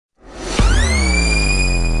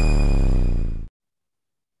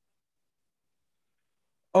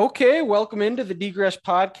Okay, welcome into the Degress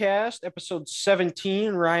Podcast, episode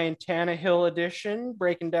 17, Ryan Tannehill edition,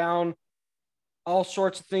 breaking down all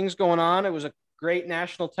sorts of things going on. It was a great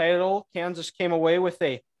national title. Kansas came away with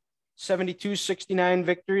a 72-69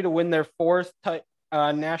 victory to win their fourth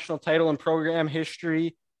national title in program history.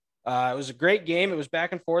 It was a great game. It was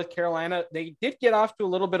back and forth. Carolina, they did get off to a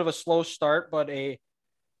little bit of a slow start, but they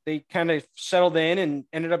kind of settled in and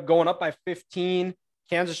ended up going up by 15.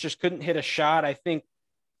 Kansas just couldn't hit a shot. I think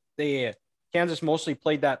Kansas mostly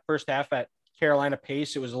played that first half at Carolina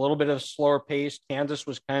pace. It was a little bit of a slower pace. Kansas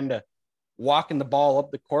was kind of walking the ball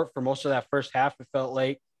up the court for most of that first half, it felt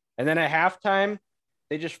like. And then at halftime,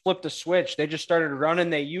 they just flipped a switch. They just started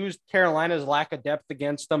running. They used Carolina's lack of depth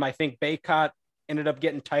against them. I think Baycott ended up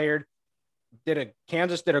getting tired.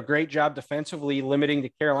 Kansas did a great job defensively, limiting to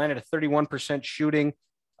Carolina to 31% shooting,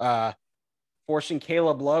 forcing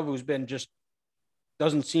Caleb Love, who's been just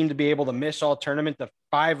doesn't seem to be able to miss all tournament, to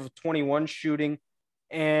 5 of 21 shooting,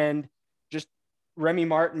 and just Remy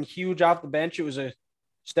Martin, huge off the bench. It was a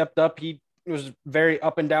stepped up. He was very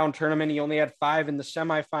up and down tournament. He only had 5 in the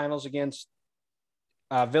semifinals against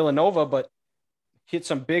Villanova, but hit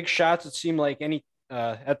some big shots. It seemed like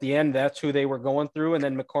at the end, that's who they were going through. And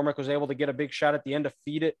then McCormick was able to get a big shot at the end to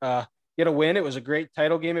get a win. It was a great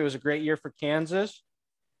title game. It was a great year for Kansas.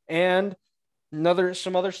 And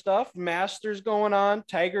some other stuff. Masters going on.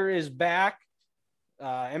 Tiger is back.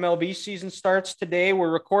 MLB season starts today. We're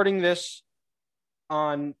recording this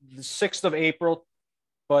on the 6th of April,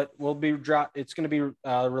 but it's going to be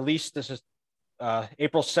released. This is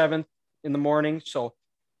April 7th in the morning. So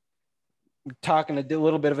we're talking a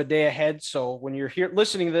little bit of a day ahead. So when you're here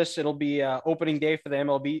listening to this, it'll be opening day for the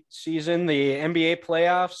MLB season. The NBA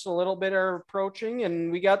playoffs a little bit are approaching, and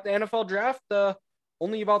we got the NFL draft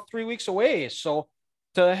only about 3 weeks away. So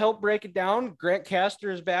to help break it down, Grant Caster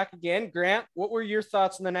is back again. Grant, what were your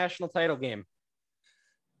thoughts on the national title game?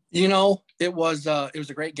 It was a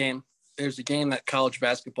great game. It was a game that college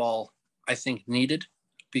basketball, I think, needed,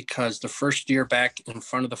 because the first year back in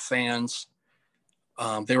front of the fans,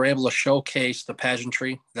 they were able to showcase the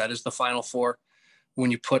pageantry that is the Final Four. When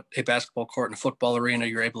you put a basketball court in a football arena,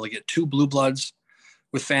 you're able to get 2 blue bloods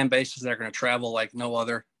with fan bases that are going to travel like no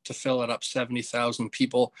other to fill it up, 70,000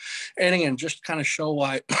 people. And again, just kind of show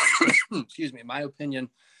why, excuse me, my opinion,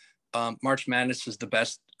 March Madness is the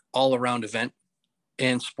best all-around event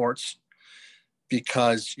in sports,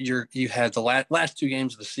 because you had the last 2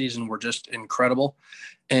 games of the season were just incredible.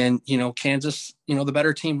 And, Kansas, the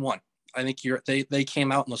better team won. I think they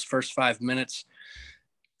came out in those first 5 minutes.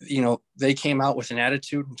 They came out with an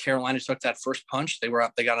attitude, and Carolina took that first punch. They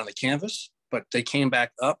got on the canvas, but they came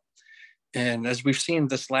back up. And as we've seen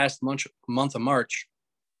this last month of March,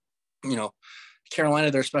 Carolina,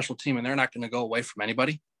 they're a special team, and they're not going to go away from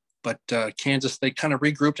anybody. But Kansas, they kind of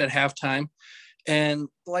regrouped at halftime. And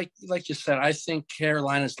like you said, I think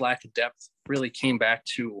Carolina's lack of depth really came back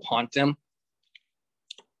to haunt them,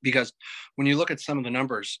 because when you look at some of the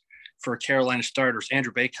numbers for Carolina starters,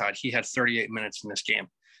 Andrew Baycott, he had 38 minutes in this game.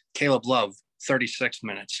 Caleb Love, 36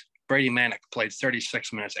 minutes. Brady Manick played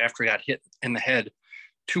 36 minutes after he got hit in the head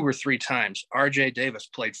 2 or 3 times. RJ Davis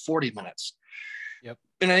played 40 minutes. Yep.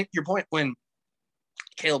 And I think your point, when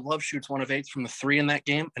Caleb Love shoots 1 of 8 from the 3 in that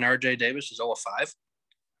game, and RJ Davis is 0 of 5,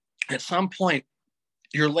 at some point,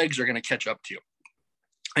 your legs are going to catch up to you.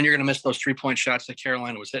 And you're going to miss those 3-point shots that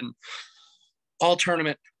Carolina was hitting all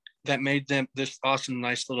tournament that made them this awesome,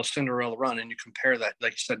 nice little Cinderella run. And you compare that,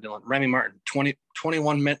 like you said, Dylan, Remy Martin,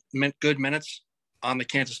 21 good minutes on the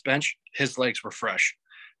Kansas bench. His legs were fresh.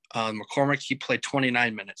 McCormick, he played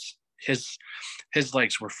 29 minutes. His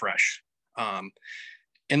legs were fresh. And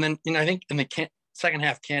then, I think in the second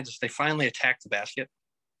half, Kansas, they finally attacked the basket.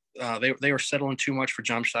 They were settling too much for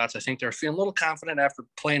jump shots. I think they were feeling a little confident after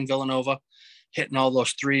playing Villanova, hitting all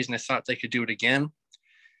those threes, and they thought they could do it again.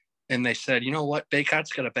 And they said, you know what?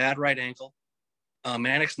 Baycott's got a bad right ankle.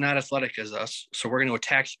 Manick's not athletic as us, so we're going to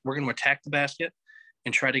attack the basket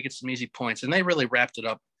and try to get some easy points. And they really wrapped it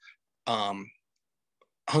up,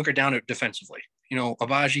 hunkered down defensively.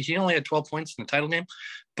 Abaji, he only had 12 points in the title game,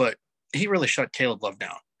 but he really shut Caleb Love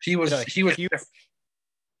down. He was huge.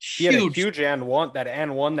 He had a huge and one that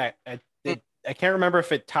I can't remember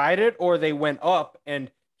if it tied it or they went up, and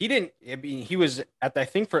he didn't. I mean, he was at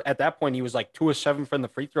that point he was like 2 of 7 from the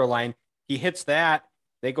free throw line. He hits that,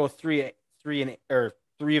 they go 3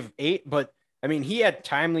 of 8, but I mean, he had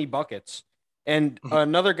timely buckets. And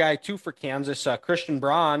another guy too for Kansas, Christian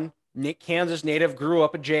Braun, Kansas native, grew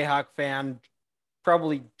up a Jayhawk fan,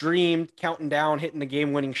 probably dreamed counting down, hitting the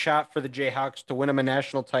game-winning shot for the Jayhawks to win him a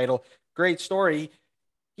national title. Great story.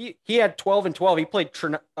 He had 12 and 12. He played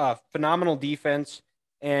phenomenal defense.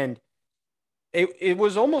 And it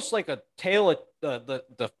was almost like a tale of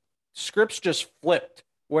the scripts just flipped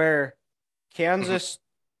where Kansas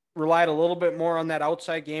relied a little bit more on that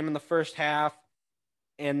outside game in the first half,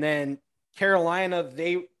 and then Carolina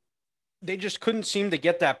they just couldn't seem to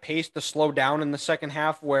get that pace to slow down in the second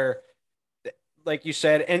half where, like you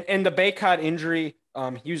said, and the Baycott injury,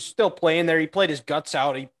 he was still playing there. He played his guts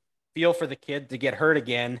out. He feel for the kid to get hurt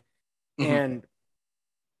again. Mm-hmm. And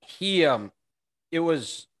he it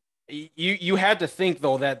was you had to think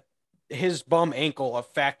though that his bum ankle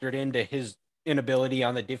factored into his inability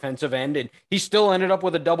on the defensive end, and he still ended up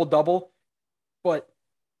with a double-double, but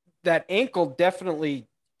that ankle definitely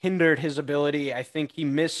hindered his ability. I think he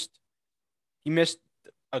missed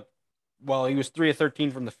a well, he was 3 of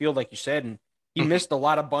 13 from the field, like you said, and he missed a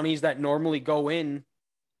lot of bunnies that normally go in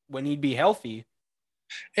when he'd be healthy.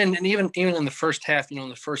 And even in the first half, in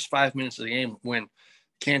the first 5 minutes of the game when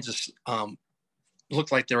Kansas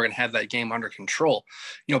looked like they were going to have that game under control,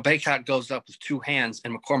 Baycott goes up with two hands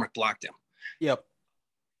and McCormick blocked him. Yep.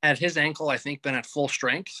 Had his ankle, I think, been at full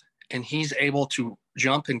strength and he's able to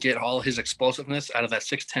jump and get all his explosiveness out of that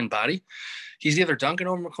 6'10" body, he's either dunking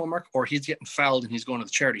over McCormick or he's getting fouled and he's going to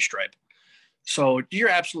the charity stripe. So you're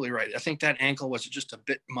absolutely right. I think that ankle was just a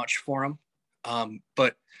bit much for him.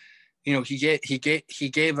 But he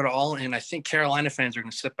gave it all, and I think Carolina fans are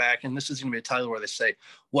going to sit back, and this is going to be a title where they say,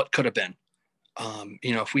 "What could have been?"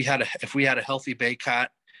 If we had a healthy Baycott,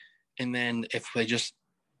 and then if they just,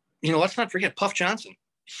 let's not forget Puff Johnson,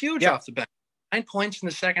 huge off the bench, 9 points in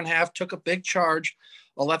the second half, took a big charge,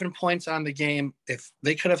 11 points on the game. If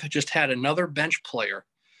they could have just had another bench player,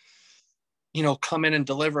 come in and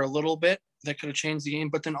deliver a little bit, that could have changed the game.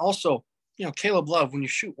 But then also, Caleb Love, when you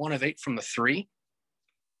shoot 1 of 8 from the three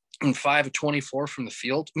and 5 of 24 from the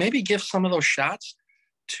field, maybe give some of those shots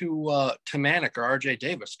to Manek or RJ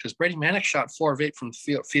Davis, because Brady Manek shot 4 of 8 from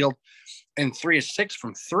the field and 3 of 6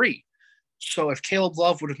 from three. So if Caleb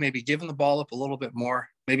Love would have maybe given the ball up a little bit more,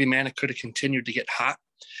 maybe Manek could have continued to get hot.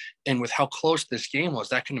 And with how close this game was,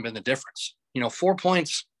 that could have been the difference. 4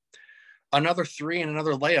 points, another 3 and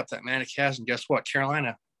another layup that Manek has. And guess what?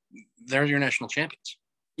 Carolina, they're your national champions.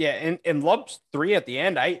 Yeah, and Love's 3 at the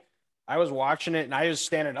end, I was watching it and I was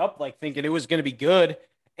standing up like thinking it was going to be good.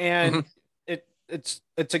 And it's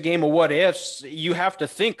a game of what ifs. You have to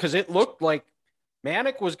think, because it looked like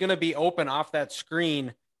Manek was going to be open off that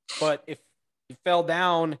screen, but if he fell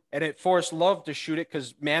down and it forced Love to shoot it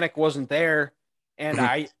because Manek wasn't there. And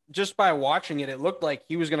I just by watching it, it looked like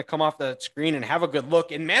he was going to come off the screen and have a good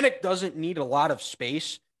look. And Manek doesn't need a lot of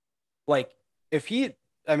space. Like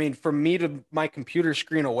from me to my computer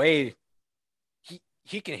screen away,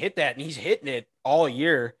 he can hit that, and he's hitting it all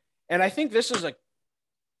year. And I think this has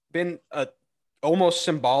been almost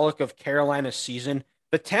symbolic of Carolina's season.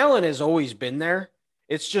 The talent has always been there.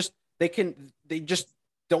 It's just they just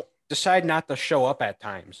don't decide not to show up at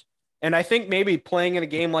times. And I think maybe playing in a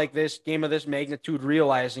game like this, game of this magnitude,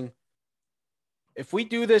 realizing if we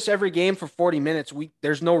do this every game for 40 minutes,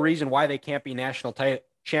 there's no reason why they can't be national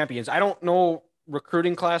champions. I don't know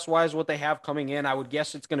recruiting class wise what they have coming in. I would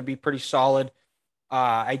guess it's going to be pretty solid.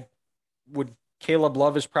 Caleb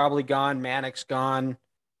Love is probably gone. Manek's gone.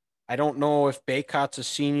 I don't know if Baycott's a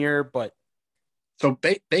senior, but so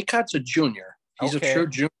Baycott's a junior. He's a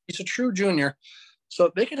true junior. So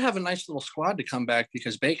they could have a nice little squad to come back,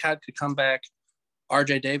 because Baycott could come back,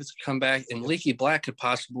 RJ Davis could come back, and Leaky Black could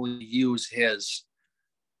possibly use his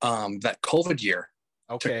that COVID year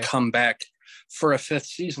to come back for a 5th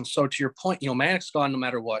season. So to your point, Manek's gone no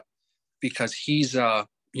matter what, because he's a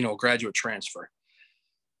graduate transfer.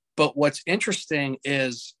 But what's interesting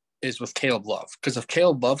is with Caleb Love, because if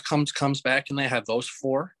Caleb Love comes back and they have those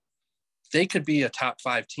 4, they could be a top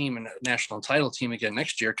 5 team and a national title team again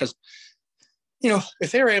next year. Because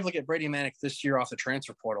if they were able to get Brady Manek this year off the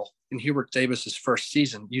transfer portal in Hubert Davis's first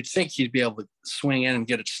season, you'd think he'd be able to swing in and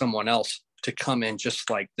get it to someone else to come in just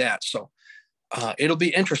like that. So it'll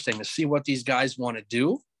be interesting to see what these guys want to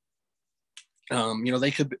do.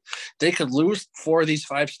 They could lose 4 of these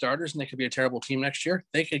 5 starters and they could be a terrible team next year.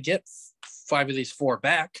 They could get 5 of these 4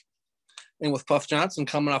 back. And with Puff Johnson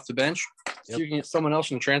coming off the bench, if you can get someone else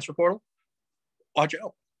in the transfer portal, watch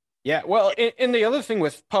out. Yeah, well, and the other thing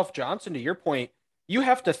with Puff Johnson, to your point, you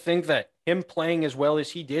have to think that him playing as well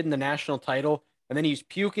as he did in the national title, and then he's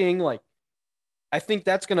puking, I think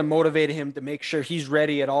that's going to motivate him to make sure he's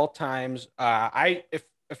ready at all times.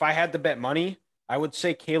 If I had to bet money, I would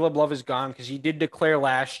say Caleb Love is gone, because he did declare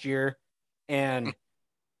last year, and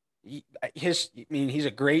he's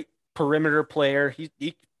a great perimeter player.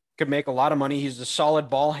 He could make a lot of money. He's a solid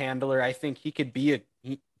ball handler. I think he could be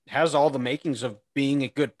he has all the makings of being a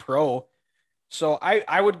good pro. So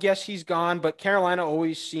I would guess he's gone, but Carolina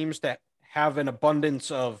always seems to have an abundance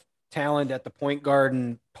of talent at the point guard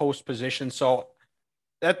and post position. So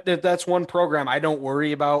that's one program I don't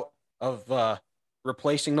worry about of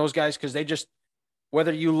replacing those guys because they just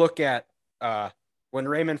whether you look at when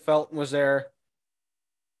Raymond Felton was there,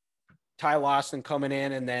 Ty Lawson coming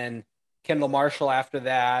in, and then Kendall Marshall after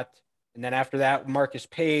that, and then after that Marcus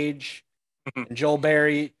Page and Joel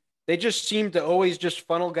Berry. They just seem to always just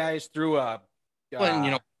funnel guys through Well,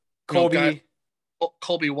 and, Kobe.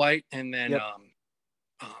 Colby White, and then Yep.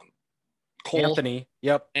 Cole. Anthony.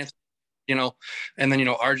 Yep. And then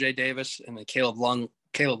RJ Davis, and then Caleb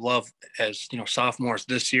Love as sophomores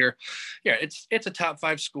this year. Yeah, it's a top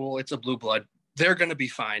 5 school. It's a blue blood. They're going to be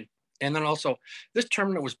fine. And then also, this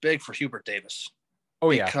tournament was big for Hubert Davis.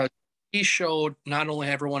 Oh yeah, because he showed not only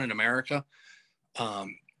everyone in America,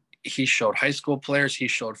 he showed high school players, he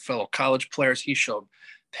showed fellow college players, he showed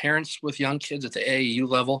parents with young kids at the AAU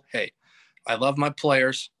level. Hey, I love my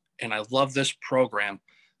players and I love this program.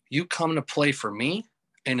 You come to play for me,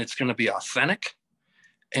 and it's going to be authentic,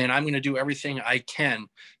 and I'm going to do everything I can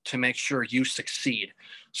to make sure you succeed.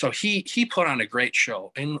 So he put on a great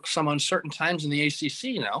show in some uncertain times in the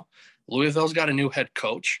ACC now. Louisville's got a new head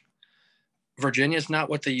coach. Virginia's not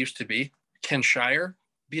what they used to be. Can Shire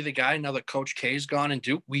be the guy now that Coach K's gone and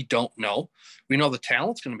Duke? We don't know. We know the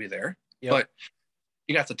talent's going to be there, but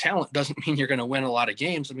you got the talent doesn't mean you're going to win a lot of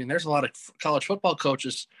games. I mean, there's a lot of college football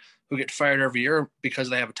coaches who get fired every year because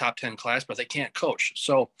they have a top 10 class, but they can't coach.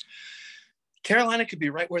 So Carolina could be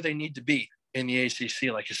right where they need to be in the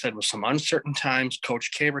ACC, like you said, with some uncertain times,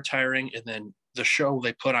 Coach K retiring, and then the show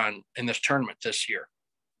they put on in this tournament this year.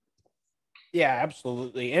 Yeah,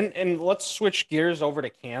 absolutely. And let's switch gears over to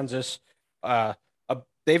Kansas.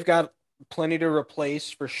 They've got plenty to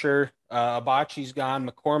replace for sure. Abachi's gone.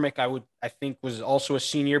 McCormick, I think, was also a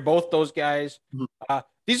senior. Both those guys.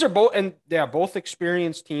 These are both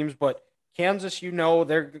experienced teams, but Kansas,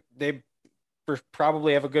 they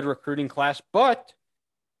probably have a good recruiting class, but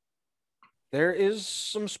there is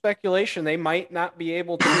some speculation they might not be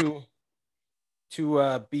able to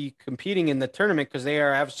be competing in the tournament because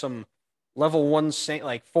have some level 1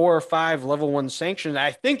 like 4 or 5 level 1 sanctions.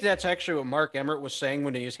 I think that's actually what Mark Emmert was saying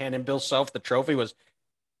when he was handing Bill Self the trophy was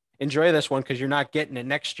enjoy this one because you're not getting it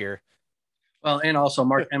next year. Well, and also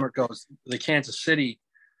Mark Emmert goes the Kansas City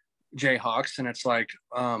Jayhawks, and it's like,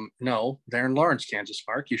 no, they're in Lawrence, Kansas.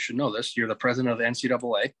 Mark, you should know this. You're the president of the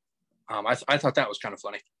NCAA. I thought that was kind of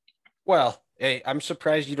funny. Well, hey, I'm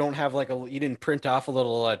surprised you don't have you didn't print off a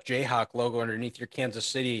little Jayhawk logo underneath your Kansas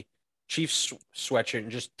City Chiefs sweatshirt and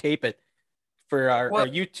just tape it for our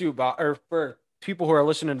YouTube or for people who are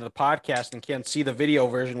listening to the podcast and can't see the video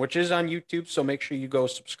version, which is on YouTube. So make sure you go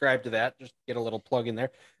subscribe to that. Just get a little plug in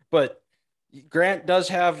there. But Grant does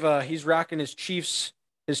have, he's rocking his Chiefs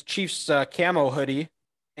camo hoodie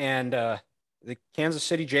and the Kansas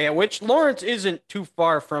City Jayhawks, which Lawrence isn't too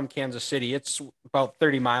far from Kansas City. It's about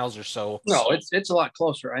 30 miles or so. No, it's a lot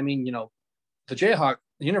closer. I mean, the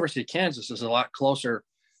University of Kansas is a lot closer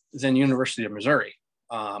than University of Missouri.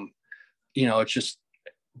 It's just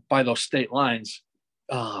by those state lines,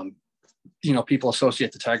 people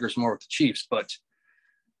associate the Tigers more with the Chiefs. But,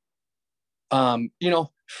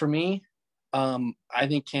 for me, I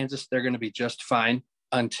think Kansas, they're going to be just fine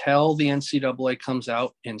until the NCAA comes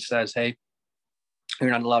out and says, hey, you're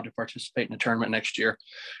not allowed to participate in a tournament next year.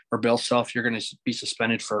 Or Bill Self, you're going to be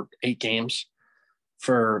suspended for 8 games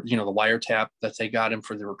for, the wiretap that they got him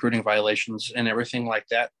for the recruiting violations and everything like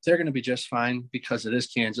that. They're going to be just fine because it is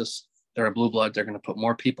Kansas. They're a blue blood. They're going to put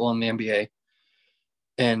more people in the NBA.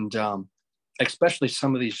 And especially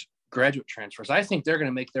some of these graduate transfers, I think they're going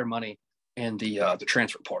to make their money in the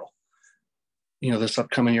transfer portal, this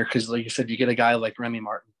upcoming year. Because like you said, you get a guy like Remy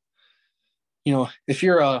Martin. If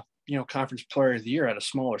you're a, conference player of the year at a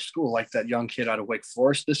smaller school, like that young kid out of Wake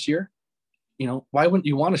Forest this year, why wouldn't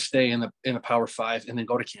you want to stay in the Power 5 and then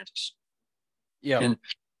go to Kansas? Yeah.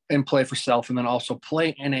 And play for Self, and then also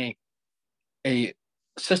play in a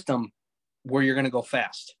system where you're going to go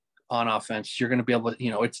fast on offense. You're going to be able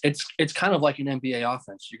to, it's kind of like an NBA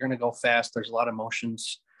offense. You're going to go fast. There's a lot of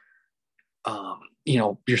motions.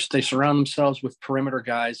 They surround themselves with perimeter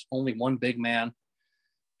guys, only one big man.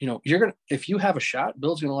 If you have a shot,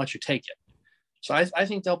 Bill's going to let you take it. So I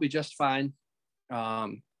think they'll be just fine. But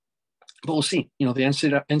we'll see. The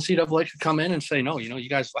NCAA could come in and say, no, you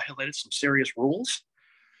guys violated some serious rules,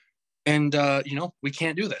 and we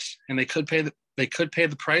can't do this. And they could pay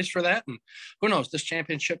the price for that. And who knows? This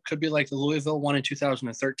championship could be like the Louisville one in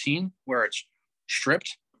 2013, where it's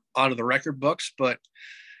stripped out of the record books. But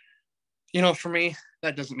for me,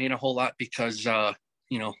 that doesn't mean a whole lot because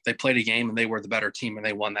they played a game and they were the better team and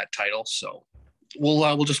they won that title. So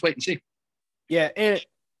we'll just wait and see. Yeah,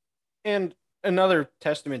 and another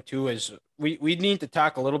testament too is we need to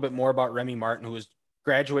talk a little bit more about Remy Martin, who is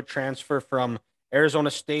graduate transfer from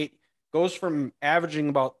Arizona State, goes from averaging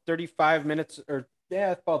about 35 minutes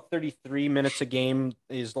about 33 minutes a game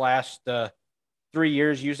his last 3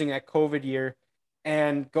 years using that COVID year,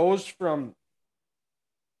 and goes from,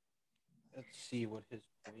 let's see what his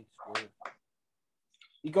points were.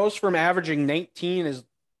 He goes from averaging 19 his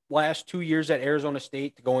last 2 years at Arizona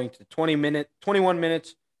State to going to 21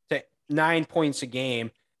 minutes to 9 points a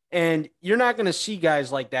game. And you're not going to see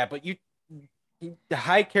guys like that, but the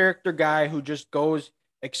high character guy who just goes,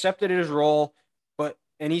 accepted his role,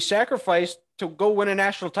 and he sacrificed to go win a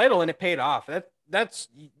national title, and it paid off. That's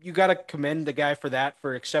you got to commend the guy for that,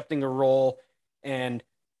 for accepting a role. And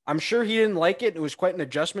I'm sure he didn't like it. It was quite an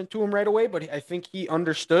adjustment to him right away, but I think he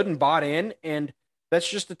understood and bought in, and that's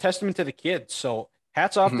just a testament to the kid. So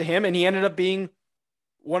hats off to him, and he ended up being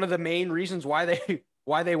one of the main reasons why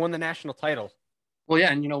they won the national title. Well,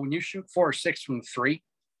 yeah, and when you shoot 4 or 6 from 3,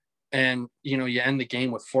 and you end the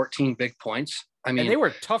game with 14 big points. I mean, and they were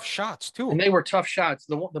tough shots too. And they were tough shots.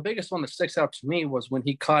 The biggest one that sticks out to me was when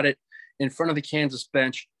he caught it in front of the Kansas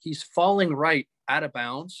bench. He's falling right out of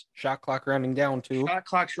bounds. Shot clock running down too. Shot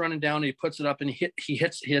clock's running down. And he puts it up and he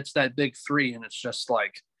hits that big 3, and it's just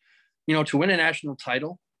like, to win a national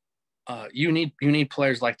title, you need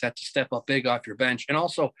players like that to step up big off your bench. And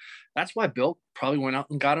also, that's why Bill probably went out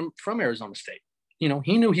and got him from Arizona State.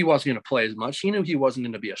 He knew he wasn't going to play as much. He knew he wasn't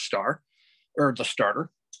going to be a star or the starter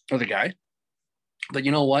or the guy. But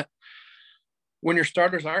you know what? When your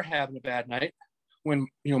starters are having a bad night, when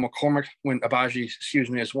McCormick, when Agbaji,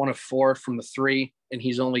 is 1 of 4 from the 3, and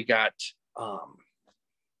he's only got how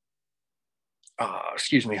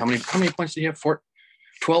many points did he have?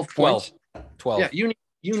 12 points. 12. Yeah,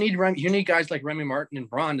 you need guys like Remy Martin and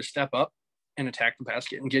Braun to step up and attack the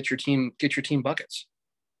basket and get your team buckets.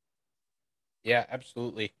 Yeah,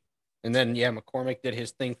 absolutely. And then McCormick did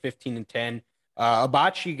his thing, 15 and 10.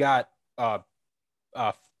 Agbaji got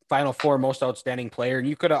Final Four most outstanding player, and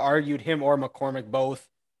you could have argued him or McCormick both,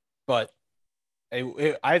 but it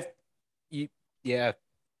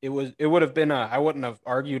would have been I wouldn't have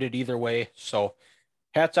argued it either way. So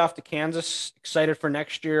hats off to Kansas. Excited for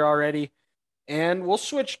next year already. And we'll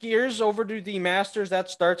switch gears over to the Masters.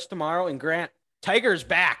 That starts tomorrow. And Grant, Tiger's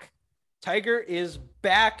back. Tiger is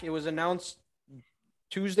back. It was announced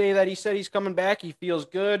Tuesday that he said he's coming back. He feels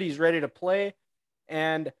good. He's ready to play.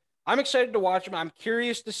 And I'm excited to watch him. I'm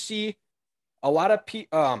curious to see a lot of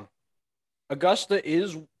Augusta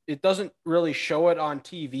it doesn't really show it on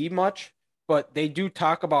TV much, but they do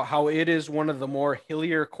talk about how it is one of the more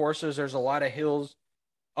hillier courses. There's a lot of hills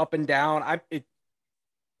up and down.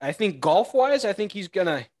 I think golf-wise, I think he's going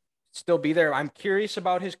to still be there. I'm curious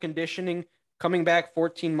about his conditioning coming back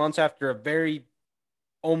 14 months after a very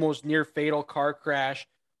almost near fatal car crash.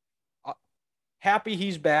 Happy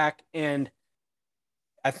he's back, and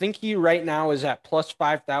I think he right now is at plus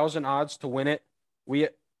 5,000 odds to win it.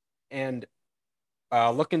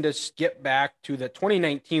 Looking to skip back to the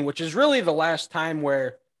 2019, which is really the last time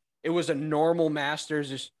where it was a normal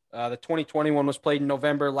Masters. The 2021 was played in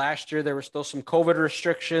November. Last year, there were still some COVID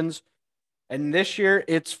restrictions. And this year,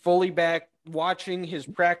 it's fully back. Watching his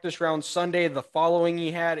practice round Sunday, the following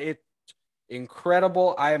he had, it's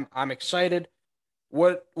incredible. I'm excited.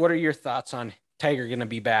 What are your thoughts on Tiger going to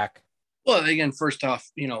be back? Well, again, first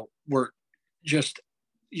off, we're just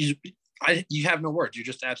you have no words. You're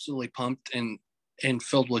just absolutely pumped and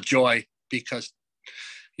filled with joy because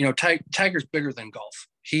Tiger's bigger than golf.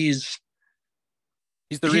 He's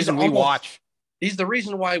the reason we watch. He's the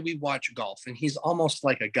reason why we watch golf, and he's almost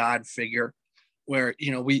like a god figure. Where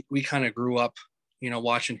we kind of grew up,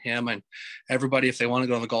 watching him, and everybody, if they want to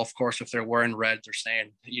go to the golf course, if they're wearing red, they're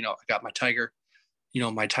saying, I got my Tiger,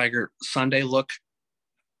 my Tiger Sunday look,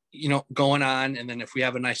 going on. And then if we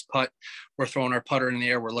have a nice putt, we're throwing our putter in the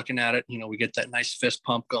air, we're looking at it, we get that nice fist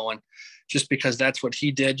pump going, just because that's what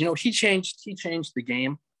he did. He changed the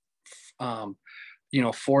game,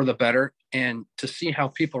 for the better. And to see how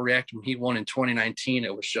people reacted when he won in 2019,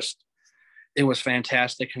 it was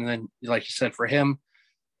fantastic. And then, like you said, for him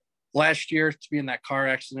last year to be in that car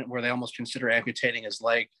accident where they almost consider amputating his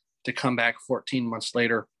leg, to come back 14 months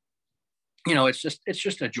later, it's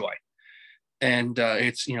just a joy. And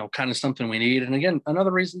it's, kind of something we need. And again,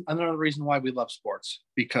 another reason why we love sports,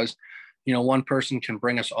 because, one person can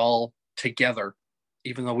bring us all together,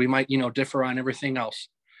 even though we might, differ on everything else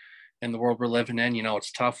in the world we're living in.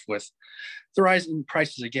 It's tough with the rising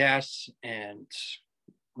prices of gas and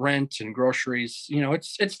rent and groceries.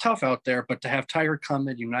 It's tough out there, but to have Tiger come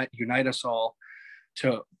and unite us all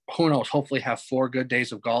to, who knows, hopefully have 4 good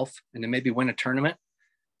days of golf and then maybe win a tournament.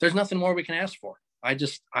 There's nothing more we can ask for.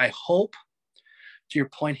 I hope, to your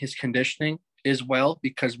point, his conditioning is well,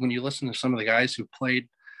 because when you listen to some of the guys who played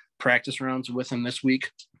practice rounds with him this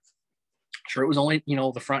week, sure, it was only,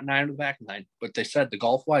 the front 9 or the back 9, but they said the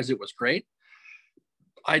golf wise, it was great.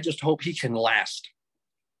 I just hope he can last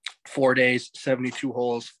 4 days, 72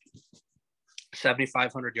 holes,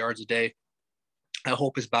 7,500 yards a day. I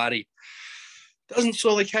hope his body doesn't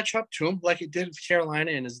slowly catch up to him like it did with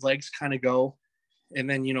Carolina and his legs kind of go. And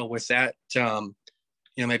then, with that,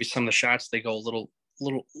 maybe some of the shots, they go a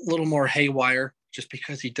little more haywire just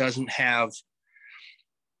because he doesn't have,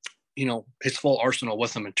 his full arsenal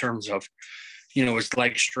with him in terms of, his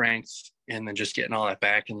leg strength and then just getting all that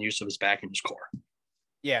back and the use of his back and his core.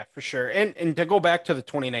 Yeah, for sure. And to go back to the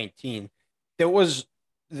 2019, there was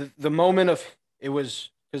the moment of, it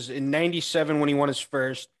was because in 97 when he won his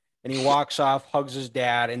first and he walks off, hugs his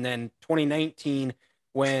dad. And then 2019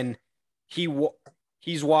 when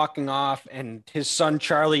he's walking off and his son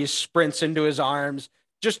Charlie sprints into his arms.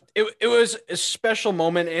 Just it was a special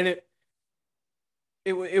moment, and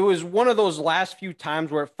it was one of those last few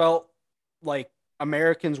times where it felt like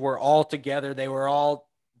Americans were all together. They were all,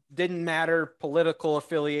 didn't matter political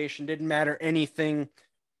affiliation, didn't matter anything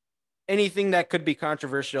that could be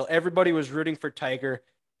controversial. Everybody was rooting for Tiger.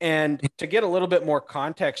 And to get a little bit more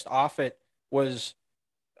context off it was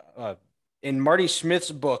in Marty Smith's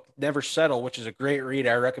book, Never Settle, which is a great read.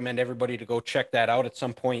 I recommend everybody to go check that out at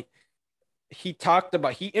some point. He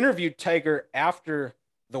interviewed Tiger after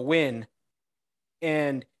the win,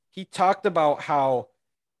 and he talked about how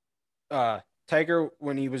Tiger,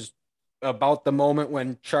 when he was about the moment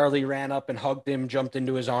when Charlie ran up and hugged him, jumped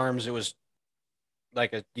into his arms, it was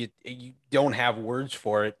like you don't have words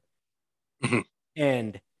for it. Mm-hmm.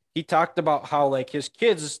 And he talked about how, like, his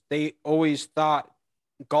kids, they always thought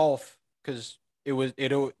golf, because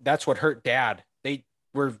that's what hurt dad. They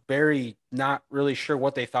were very not really sure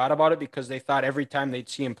what they thought about it, because they thought every time they'd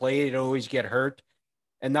see him play, he'd always get hurt.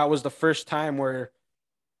 And that was the first time where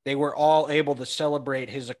they were all able to celebrate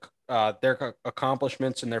their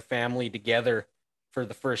accomplishments and their family together for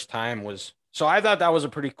the first time. So I thought that was a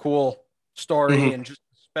pretty cool story, mm-hmm. and just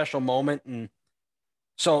a special moment. And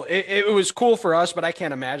so it was cool for us, but I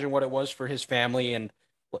can't imagine what it was for his family. And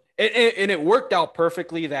it worked out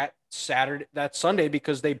perfectly that Sunday,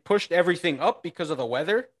 because they pushed everything up because of the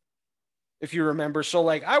weather, if you remember. So,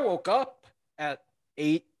 like, I woke up at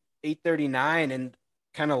 8:39 and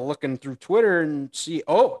kind of looking through Twitter and see,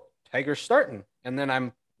 oh, Tiger's starting. And then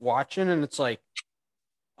I'm watching and it's like,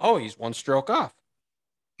 oh, he's 1 stroke off.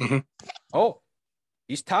 Mm-hmm. Oh,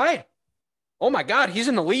 he's tied. Oh my God, he's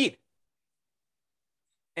in the lead.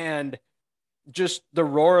 And just the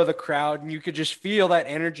roar of the crowd, and you could just feel that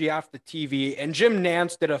energy off the TV. And Jim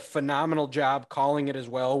Nantz did a phenomenal job calling it as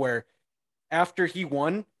well, where after he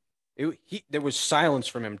won, there was silence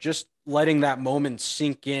from him, just letting that moment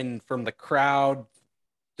sink in from the crowd,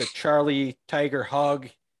 the Charlie Tiger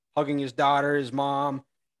hugging his daughter, his mom.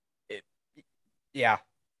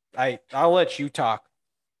 I'll let you talk.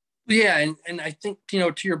 Yeah, and I think,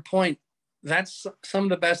 to your point, that's some of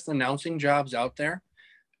the best announcing jobs out there,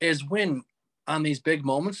 is when on these big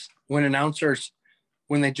moments, when announcers,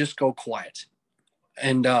 when they just go quiet.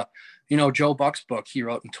 And, Joe Buck's book he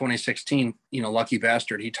wrote in 2016, Lucky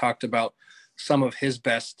Bastard, he talked about some of his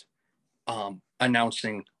best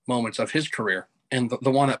announcing moments of his career. And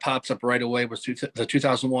the one that pops up right away was the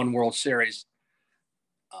 2001 World Series.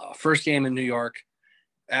 First game in New York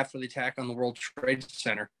after the attack on the World Trade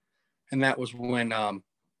Center. And that was when,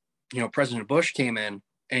 President Bush came in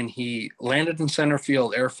and he landed in center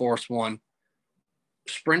field, Air Force One,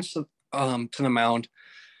 sprints to the mound,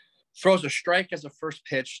 throws a strike as a first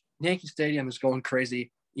pitch. Yankee Stadium is going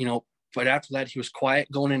crazy, but after that, he was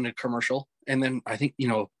quiet going into commercial. And then I think,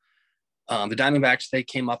 the Diamondbacks, they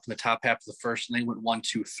came up in the top half of the first and they went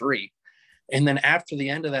 1-2-3. And then after the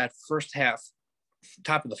end of that first half,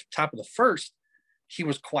 top of the first, he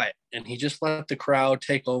was quiet and he just let the crowd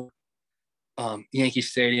take over Yankee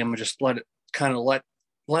Stadium and just let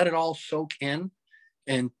it all soak in.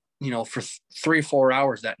 And, for 3-4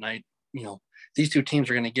 hours that night, these two teams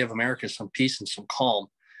are going to give America some peace and some calm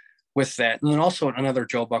with that. And then also another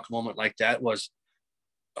Joe Buck moment like that was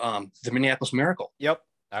the Minneapolis Miracle. Yep.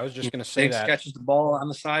 I was just going to say that. Catches the ball on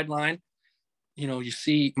the sideline. You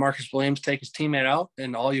see Marcus Williams take his teammate out,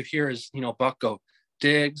 and all you hear is, Buck go,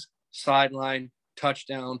 Diggs, sideline,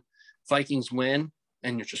 touchdown, Vikings win,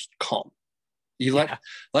 and you're just calm. You let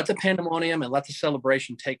the pandemonium and let the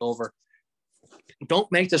celebration take over.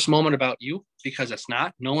 don't make this moment about you, because it's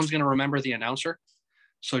not. No one's going to remember the announcer.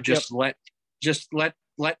 So just let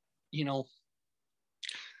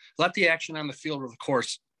the action on the field or the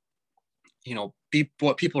course, be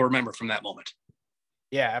what people remember from that moment.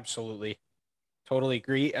 Yeah, absolutely. Totally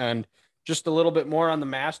agree. And just a little bit more on the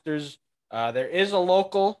Masters. There is a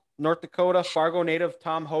local North Dakota Fargo native,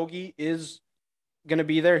 Tom Hoagie, is going to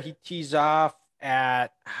be there. He tees off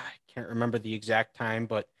at, I can't remember the exact time,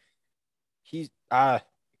 but he's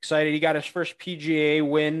excited. He got his first PGA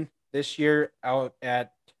win this year out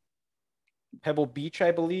at Pebble Beach,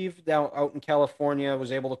 I believe, down out in California.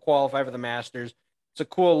 Was able to qualify for the Masters. It's a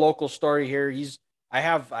cool local story here. I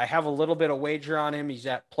have a little bit of wager on him. He's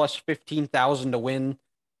at plus 15,000 to win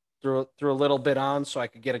through a little bit on, so I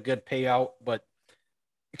could get a good payout. But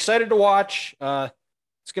excited to watch.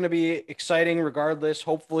 It's going to be exciting regardless.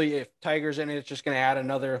 Hopefully, if Tiger's in it, it's just going to add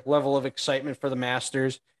another level of excitement for the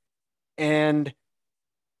Masters. And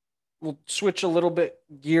we'll switch a little bit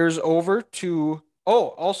gears over to. Oh,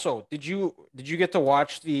 also, did you get to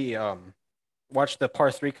watch the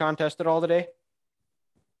par 3 contest at all today?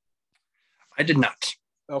 I did not.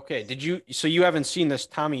 Okay. So you haven't seen this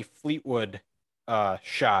Tommy Fleetwood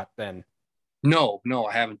shot then? No,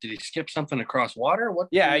 I haven't. Did he skip something across water? What?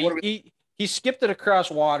 Yeah, he skipped it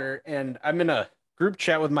across water, and I'm in a group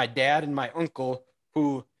chat with my dad and my uncle,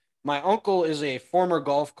 my uncle is a former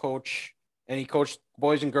golf coach, and he coached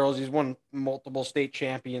boys and girls. He's won multiple state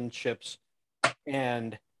championships,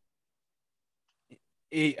 and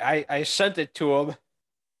I sent it to him,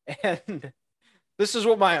 and this is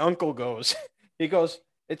what my uncle goes. He goes,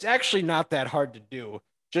 "It's actually not that hard to do.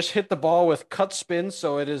 Just hit the ball with cut spin,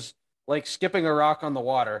 so it is like skipping a rock on the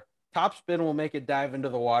water. Top spin will make it dive into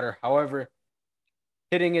the water. However,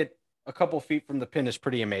 hitting it a couple feet from the pin is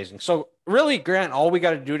pretty amazing." So really, Grant, all we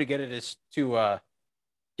got to do to get it is to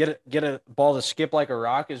get a ball to skip like a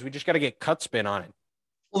rock is we just got to get cut spin on it.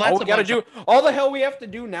 Well, all we got to do, all the hell we have to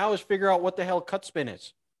do now is figure out what the hell cut spin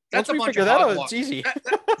is. Once we figure that out, it's easy.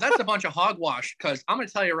 That's a bunch of hogwash, because I'm going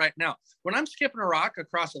to tell you right now, when I'm skipping a rock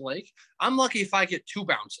across a lake, I'm lucky if I get 2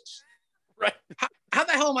 bounces. Right. How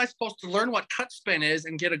the hell am I supposed to learn what cut spin is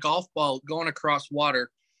and get a golf ball going across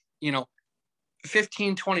water,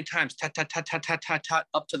 15, 20 times, tat, tat, tat, tat, tat, tat, tat,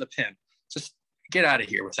 up to the pin? Just get out of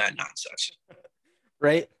here with that nonsense.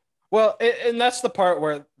 Right. Well, and that's the part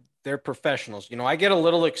where they're professionals. I get a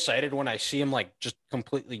little excited when I see them like just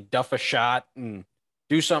completely duff a shot and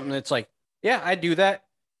do something that's like, yeah, I do that.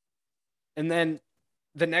 And then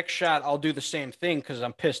the next shot, I'll do the same thing because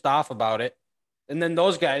I'm pissed off about it. And then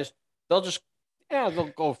those guys, they'll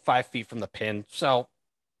go 5 feet from the pin. So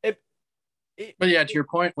but yeah, to your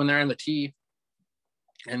point, when they're in the tee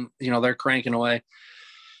and, they're cranking away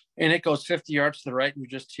and it goes 50 yards to the right and you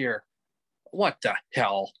just hear, what the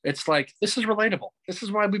hell? It's like, this is relatable. This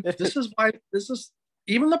is why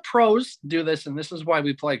even the pros do this, and this is why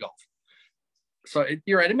we play golf. So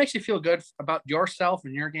you're right. It makes you feel good about yourself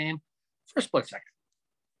and your game for a split second.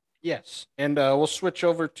 Yes. And we'll switch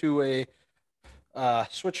over to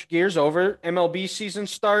switch gears over. MLB season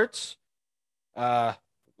starts. A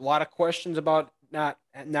lot of questions about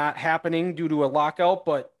not happening due to a lockout,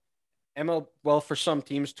 but for some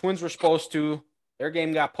teams, Twins were supposed to. Their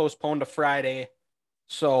game got postponed to Friday.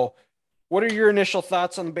 So what are your initial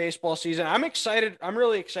thoughts on the baseball season? I'm excited. I'm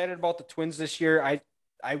really excited about the Twins this year.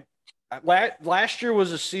 Last year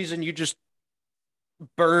was a season you just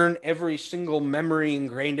burn every single memory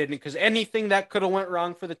ingrained in it, because anything that could have went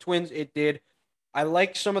wrong for the Twins, it did. I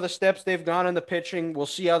like some of the steps they've gone in the pitching. We'll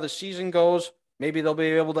see how the season goes. Maybe they'll be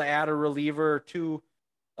able to add a reliever or two,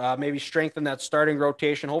 maybe strengthen that starting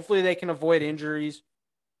rotation. Hopefully they can avoid injuries.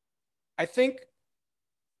 I think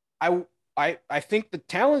the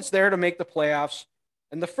talent's there to make the playoffs.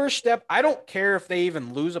 And the first step, I don't care if they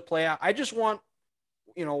even lose a playoff. I just want,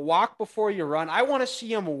 walk before you run. I want to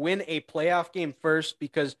see them win a playoff game first,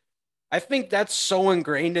 because I think that's so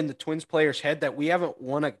ingrained in the Twins players' head that we haven't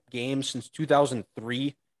won a game since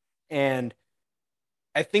 2003. And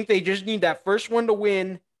I think they just need that first one to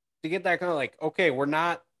win to get that kind of like, okay, we're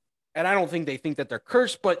not, and I don't think they think that they're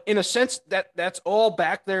cursed, but in a sense that's all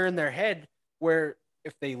back there in their head, where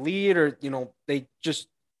if they lead or, they just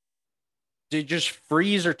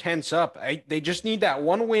freeze or tense up. They just need that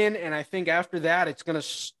one win. And I think after that, it's going to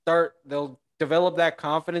start, they'll develop that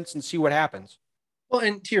confidence and see what happens. Well,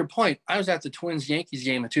 and to your point, I was at the Twins-Yankees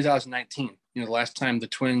game in 2019. The last time the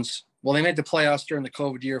Twins, they made the playoffs during the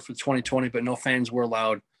COVID year for 2020, but no fans were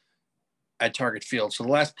allowed at Target Field. So the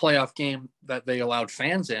last playoff game that they allowed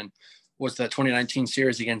fans in was the 2019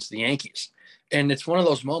 series against the Yankees. And it's one of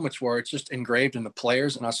those moments where it's just engraved in the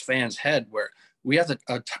players and us fans' head, where we have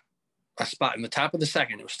a a spot in the top of the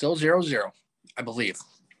second. It was still 0-0, I believe.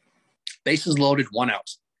 Bases loaded, 1 out.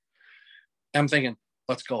 I'm thinking,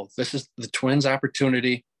 let's go. This is the Twins'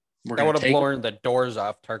 opportunity. That would have blown the doors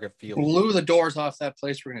off Target Field. Blew the doors off that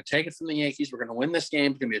place. We're going to take it from the Yankees. We're going to win this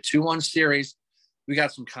game. It's going to be a 2-1 series. We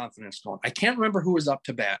got some confidence going. I can't remember who was up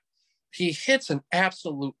to bat. He hits an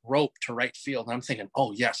absolute rope to right field. And I'm thinking,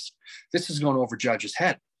 oh, yes, this is going over Judge's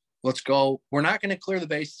head. Let's go. We're not going to clear the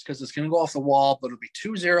bases because it's going to go off the wall, but it'll be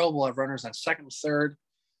 2-0. We'll have runners on second and third.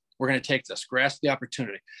 We're going to take this, grasp the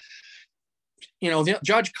opportunity. The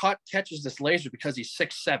Judge catches this laser because he's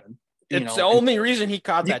 6'7". It's the only reason he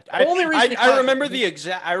caught that. I remember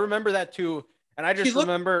I remember that too. And I just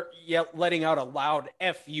remember letting out a loud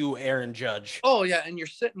F you, Aaron Judge. Oh, yeah. And you're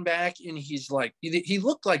sitting back and he's like, he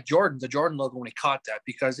looked like Jordan, the Jordan logo when he caught that,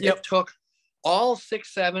 because it took all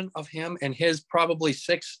 6'7" of him and his probably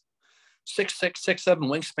 6'6", 6'7"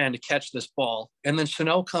 wingspan to catch this ball. And then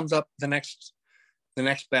Sano comes up the next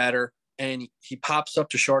batter and he pops up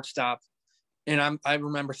to shortstop. And I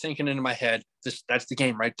remember thinking into my head, that's the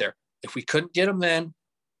game right there. If we couldn't get him then,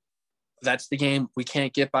 that's the game. We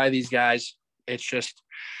can't get by these guys. It's just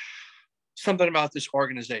something about this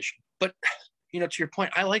organization. But, to your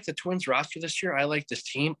point, I like the Twins roster this year. I like this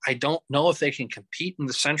team. I don't know if they can compete in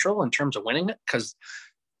the Central in terms of winning it, because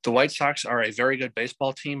the White Sox are a very good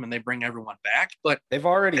baseball team and they bring everyone back. But they've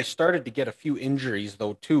already started to get a few injuries,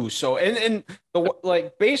 though, too. So, and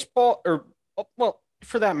the baseball, or, well,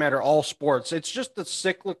 for that matter, all sports, it's just a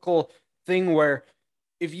cyclical thing where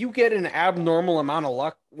if you get an abnormal amount of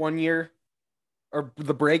luck one year, or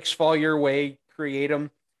the breaks fall your way, create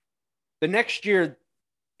them, the next year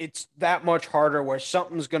it's that much harder where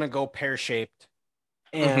something's going to go pear-shaped.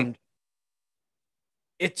 And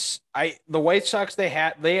the White Sox, they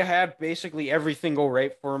had basically everything go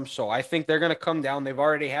right for them. So I think they're going to come down. They've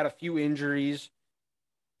already had a few injuries,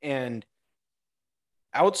 and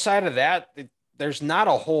outside of that, there's not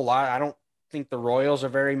a whole lot. I don't think the Royals are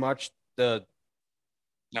very much.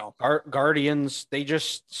 Guardians, they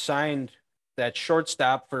just signed that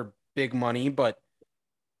shortstop for big money, but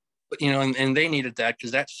and they needed that,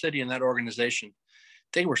 because that city and that organization,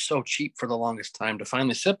 they were so cheap for the longest time, to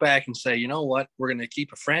finally sit back and say, you know what, we're going to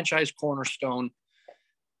keep a franchise cornerstone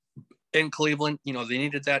in Cleveland. They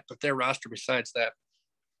needed that, but their roster besides that,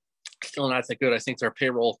 still not that good. I think their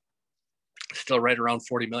payroll is still right around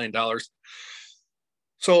 $40 million.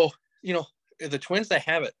 So, the Twins, they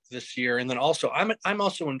have it this year. And then also, I'm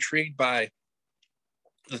also intrigued by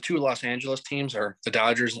the two Los Angeles teams, are the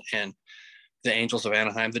Dodgers and the Angels of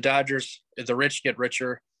Anaheim. The Dodgers, the rich get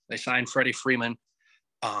richer. They signed Freddie Freeman.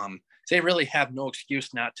 They really have no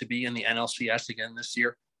excuse not to be in the NLCS again this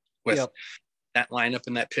year with that lineup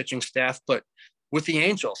and that pitching staff. But with the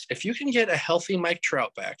Angels, if you can get a healthy Mike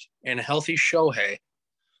Trout back and a healthy Shohei,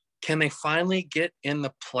 can they finally get in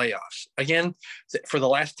the playoffs? Again, for the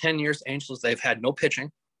last 10 years, Angels, they've had no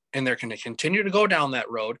pitching, and they're going to continue to go down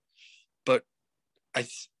that road. But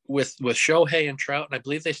with Shohei and Trout, and I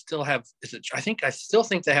believe they still have, I still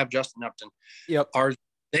think they have Justin Upton. Yep. Are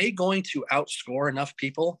they going to outscore enough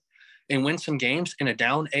people and win some games in a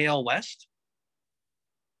down AL West?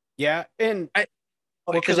 Yeah. And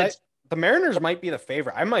the Mariners might be the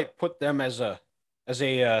favorite. I might put them as a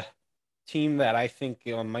team that I think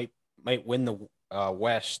might win the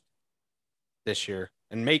West this year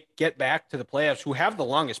and get back to the playoffs, who have the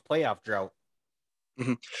longest playoff drought.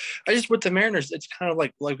 Mm-hmm. With the Mariners, it's kind of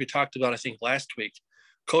like we talked about, I think, last week,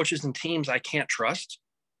 coaches and teams I can't trust.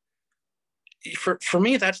 For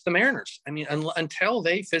me, that's the Mariners. I mean, until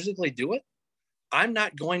they physically do it, I'm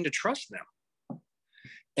not going to trust them.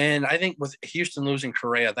 And I think with Houston losing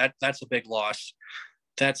Correa, that's a big loss.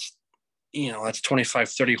 That's 25,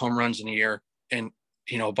 30 home runs in a year, and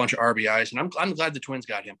a bunch of RBIs. And I'm glad the Twins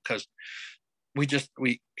got him, because we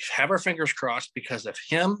have our fingers crossed, because if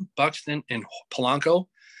him, Buxton, and Polanco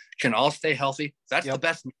can all stay healthy, that's the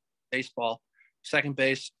best baseball. Second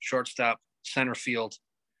base, shortstop, center field.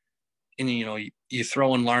 And, you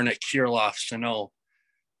throw in Larnach, Kirilloff, Sano,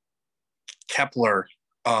 Kepler,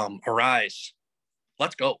 Arise.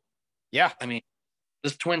 Let's go. Yeah. I mean,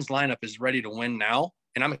 this Twins lineup is ready to win now,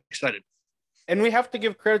 and I'm excited. And we have to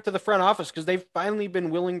give credit to the front office, because they've finally been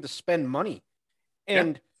willing to spend money.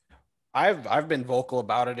 And I've been vocal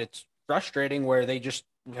about it. It's frustrating where they just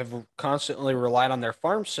have constantly relied on their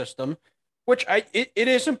farm system, which it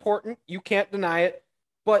is important. You can't deny it.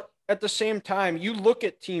 But at the same time, you look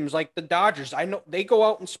at teams like the Dodgers. I know they go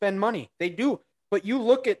out and spend money. They do. But you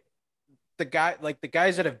look at the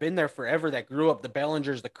guys that have been there forever, that grew up, the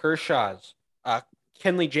Bellingers, the Kershaws.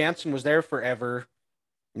 Kenley Jansen was there forever,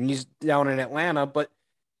 and he's down in Atlanta. But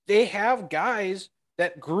they have guys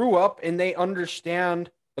that grew up and they understand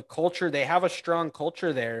the culture. They have a strong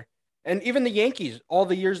culture there. And even the Yankees, all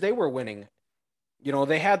the years they were winning,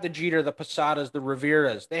 they had the Jeter, the Posadas, the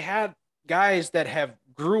Riveras. They had guys that have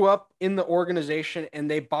grew up in the organization and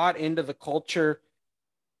they bought into the culture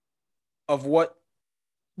of what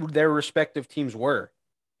their respective teams were.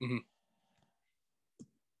 Mm-hmm.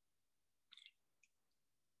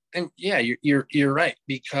 And yeah, you're right,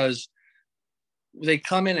 because they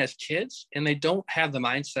come in as kids and they don't have the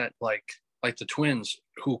mindset like the Twins,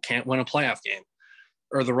 who can't win a playoff game,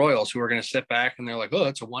 or the Royals, who are going to sit back and they're like, oh,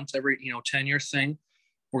 it's a once every 10-year thing.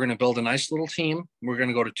 We're going to build a nice little team. We're going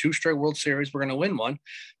to go to 2 straight World Series. We're going to win one.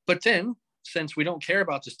 But then, since we don't care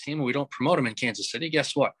about this team and we don't promote them in Kansas City,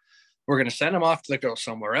 guess what? We're going to send them off to go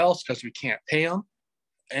somewhere else because we can't pay them.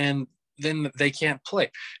 And then they can't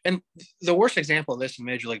play. And the worst example of this in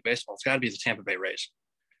Major League Baseball has got to be the Tampa Bay Rays.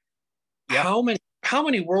 Yeah. How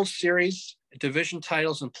many World Series, division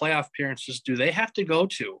titles, and playoff appearances do they have to go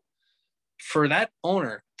to for that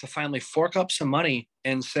owner to finally fork up some money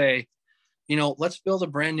and say, let's build a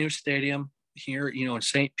brand new stadium here, in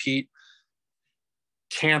St. Pete,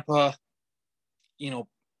 Tampa, the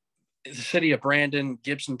city of Brandon,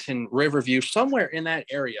 Gibsonton, Riverview, somewhere in that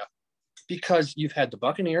area, because you've had the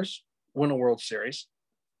Buccaneers win a World Series.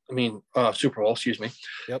 Super Bowl, excuse me.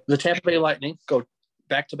 Yep. The Tampa Bay Lightning go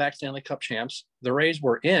back-to-back Stanley Cup champs. The Rays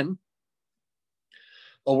were in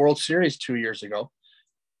a World Series 2 years ago.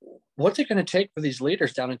 What's it going to take for these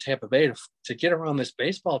leaders down in Tampa Bay to get around this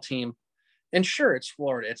baseball team? And sure, it's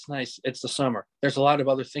Florida. It's nice. It's the summer. There's a lot of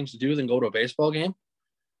other things to do than go to a baseball game.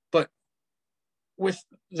 But with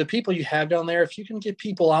the people you have down there, if you can get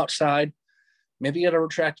people outside, maybe get a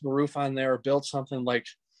retractable roof on there, or build something like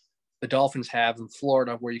the Dolphins have in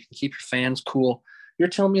Florida where you can keep your fans cool. You're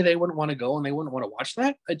telling me they wouldn't want to go and they wouldn't want to watch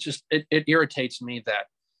that? It irritates me that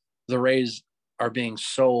the Rays are being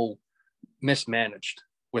so mismanaged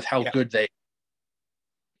with how good they.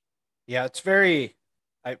 Yeah, it's very.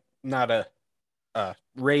 I'm not a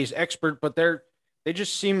Rays expert, but they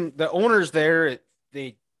just seem, the owners there,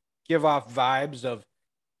 they give off vibes of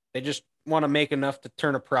they just want to make enough to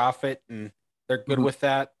turn a profit, and they're good with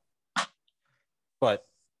that. But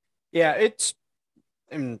yeah,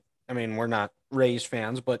 we're not Rays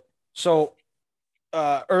fans, but so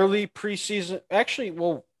early preseason. Actually,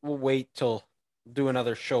 we'll wait till do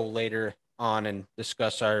another show later on and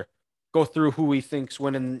go through who we think's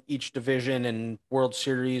winning each division and World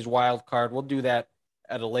Series wild card. We'll do that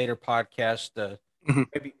at a later podcast.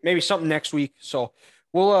 Maybe something next week. So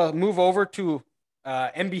we'll move over to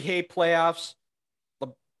NBA playoffs. The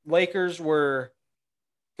Lakers were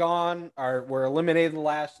were eliminated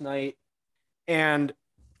last night, and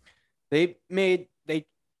they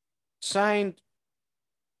signed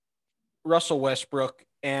Russell Westbrook,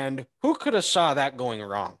 and who could have saw that going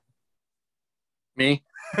wrong? Me.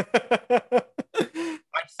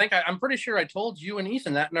 I'm pretty sure I told you and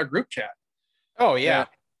Ethan that in our group chat. Oh yeah.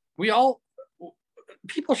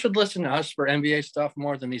 People should listen to us for NBA stuff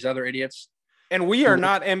more than these other idiots. And we are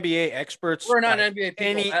not NBA experts. We're not NBA people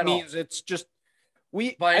any at means. all. It's just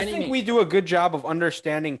I think we do a good job of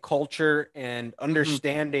understanding culture and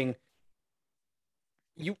understanding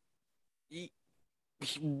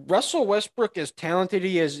Russell Westbrook, as talented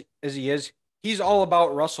as he is, he's all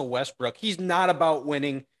about Russell Westbrook. He's not about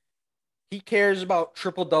winning. He cares about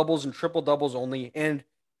triple doubles and triple doubles only. And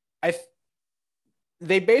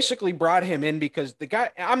they basically brought him in because the guy,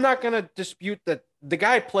 I'm not going to dispute that the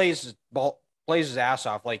guy plays his ass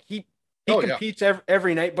off. Like he competes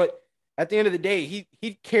every night, but at the end of the day, he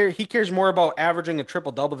cares more about averaging a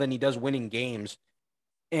triple double than he does winning games.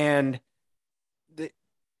 And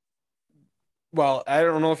I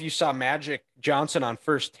don't know if you saw Magic Johnson on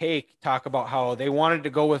First Take talk about how they wanted to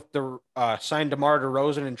go with the sign DeMar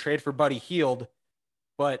DeRozan and trade for Buddy Hield,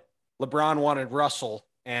 but LeBron wanted Russell.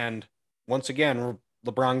 And once again,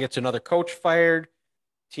 LeBron gets another coach fired,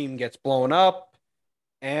 team gets blown up,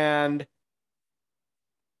 and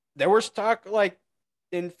there was talk like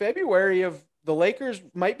in February of the Lakers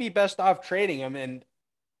might be best off trading him, and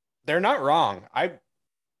they're not wrong. I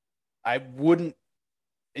wouldn't.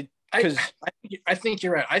 I think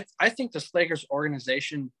you're right. I think this Lakers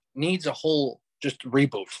organization needs a whole just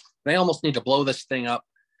reboot. They almost need to blow this thing up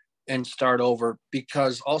and start over,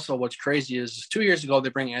 because also what's crazy is 2 years ago they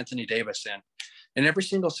bring Anthony Davis in, and every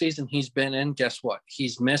single season he's been in, guess what?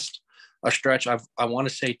 He's missed a stretch. I want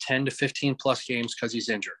to say 10 to 15 plus games because he's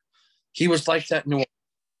injured. He was like that in New Orleans.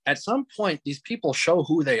 At some point, these people show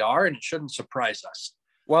who they are, and it shouldn't surprise us.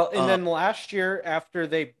 Well, and then last year after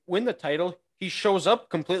they win the title, he shows up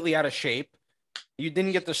completely out of shape. You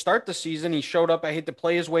didn't get to start the season. He showed up. I hate to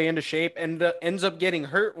play his way into shape and ends up getting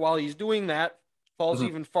hurt while he's doing that, falls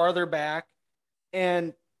even farther back.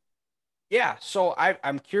 And yeah, so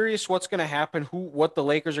I'm curious what's going to happen, what the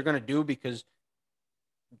Lakers are going to do, because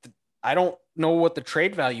I don't know what the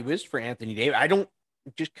trade value is for Anthony Davis. I don't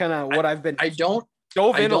just kind of what I've been. I don't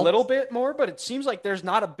dove in a little bit more, but it seems like there's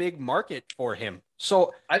not a big market for him.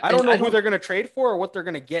 So I don't know who they're going to trade for or what they're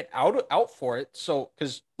going to get out for it. So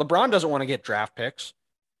because LeBron doesn't want to get draft picks.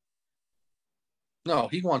 No,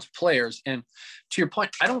 he wants players. And to your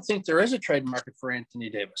point, I don't think there is a trade market for Anthony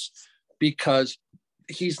Davis because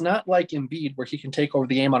he's not like Embiid where he can take over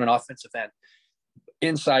the game on an offensive end,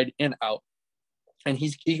 inside and out. And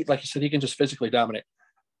he like you said, he can just physically dominate.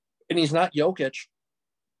 And he's not Jokic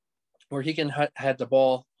where he can hold the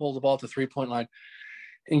ball at the 3-point line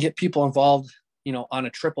and get people involved, on a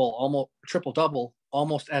triple double,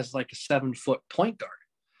 almost as like a 7-foot point guard.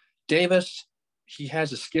 Davis, he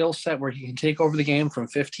has a skill set where he can take over the game from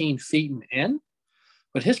 15 feet and in.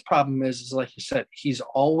 But his problem is like you said, he's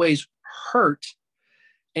always hurt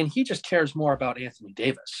and he just cares more about Anthony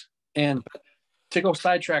Davis. And to go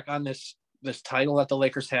sidetrack on this title that the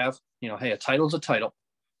Lakers have, hey, a title's a title.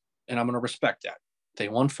 And I'm going to respect that. They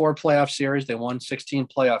won 4 playoff series. They won 16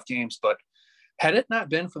 playoff games. But had it not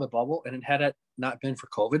been for the bubble and had it not been for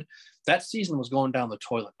COVID, that season was going down the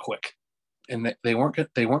toilet quick. And they weren't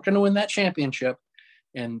going to win that championship.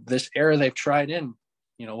 And this era they've tried in,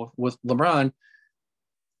 with LeBron,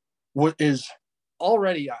 what is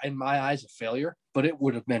already in my eyes a failure, but it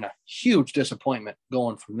would have been a huge disappointment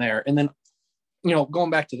going from there. And then, going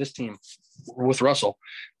back to this team with Russell,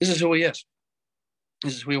 this is who he is.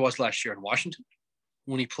 This is who he was last year in Washington,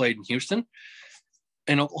 when he played in Houston,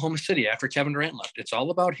 and Oklahoma City after Kevin Durant left. It's all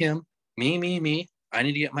about him, me. I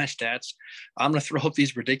need to get my stats. I'm going to throw up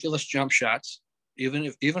these ridiculous jump shots.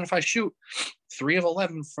 Even if I shoot 3 of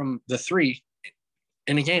 11 from the 3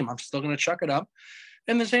 in a game, I'm still going to chuck it up.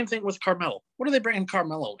 And the same thing with Carmelo. What are they bringing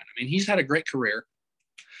Carmelo in? I mean, he's had a great career.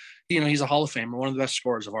 He's a Hall of Famer, one of the best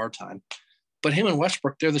scorers of our time. But him and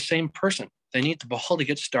Westbrook, they're the same person. They need the ball to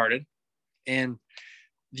get started. And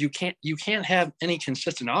you can't have any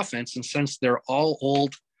consistent offense. And since they're all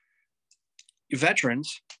old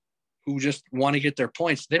veterans who just want to get their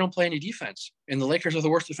points, they don't play any defense. And the Lakers are the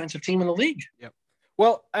worst defensive team in the league. Yep.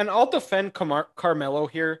 Well, and I'll defend Carmelo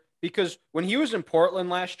here because when he was in Portland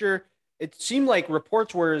last year, it seemed like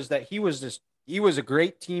reports were that he was a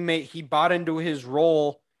great teammate. He bought into his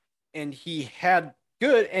role and he had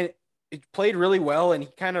good and it played really well and he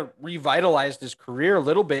kind of revitalized his career a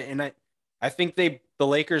little bit. And I think the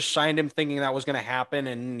Lakers signed him thinking that was going to happen,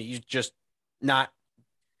 and he's just not.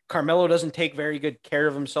 Carmelo doesn't take very good care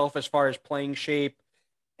of himself as far as playing shape,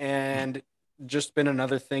 and just been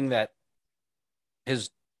another thing that has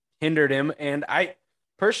hindered him. And I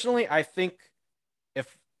think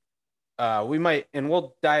if we might, and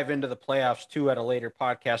we'll dive into the playoffs too at a later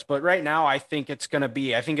podcast, but right now I think it's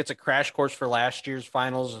a crash course for last year's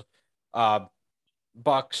finals,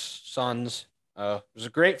 Bucks, Suns. It was a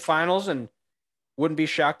great finals, and wouldn't be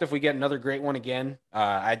shocked if we get another great one again.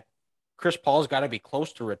 Chris Paul's got to be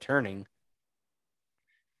close to returning.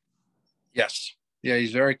 Yes. Yeah,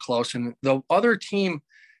 he's very close. And the other team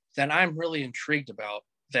that I'm really intrigued about,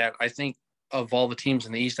 that I think of all the teams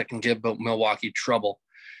in the East that can give Milwaukee trouble,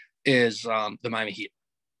 is the Miami Heat.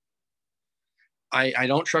 I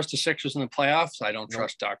don't trust the Sixers in the playoffs. I don't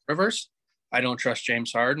trust Doc Rivers. I don't trust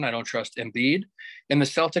James Harden. I don't trust Embiid. And the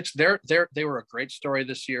Celtics, they were a great story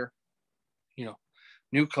this year.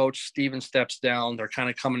 New coach, Steven steps down. They're kind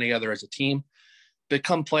of coming together as a team. But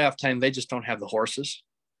come playoff time, they just don't have the horses.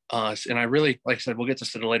 And I really, like I said, we'll get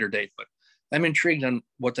this at a later date, but I'm intrigued on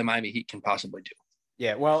what the Miami Heat can possibly do.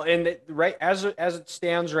 Yeah, well, and right as it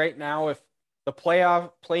stands right now, if the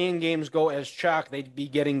playing games go as chalk, they'd be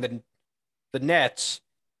getting the Nets.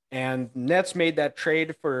 And Nets made that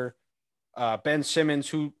trade for Ben Simmons,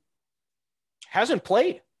 who hasn't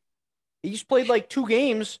played. He's played like 2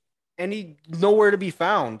 games and he's nowhere to be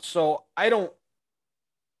found. So he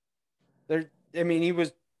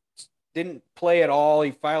didn't play at all.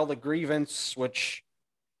 He filed a grievance, which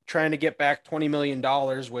trying to get back $20 million,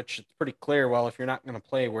 which it's pretty clear. Well, if you're not going to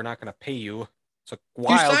play, we're not going to pay you. It's a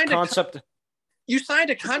wild concept. You signed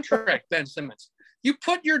a contract, Ben Simmons. You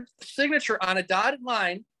put your signature on a dotted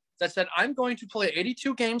line that said, I'm going to play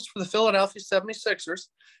 82 games for the Philadelphia 76ers,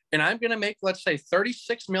 and I'm going to make, let's say,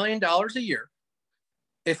 $36 million a year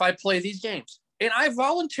if I play these games. And I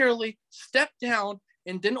voluntarily stepped down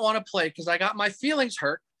and didn't want to play because I got my feelings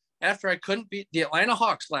hurt after I couldn't beat the Atlanta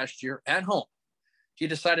Hawks last year at home. He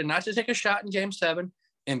decided not to take a shot in Game 7.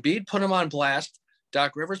 Embiid put him on blast.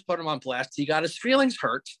 Doc Rivers put him on blast. He got his feelings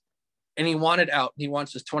hurt, and he wanted out. He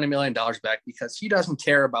wants his $20 million back because he doesn't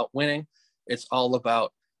care about winning. It's all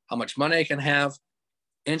about how much money he can have,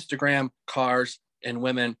 Instagram, cars, and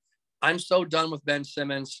women. I'm so done with Ben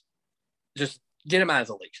Simmons. Just get him out of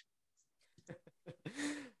the league.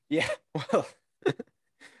 Yeah, well,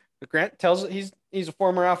 Grant tells it he's a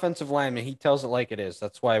former offensive lineman. He tells it like it is.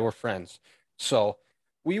 That's why we're friends. So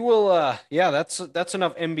we will yeah, that's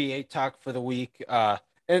enough NBA talk for the week.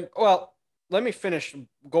 And well, let me finish,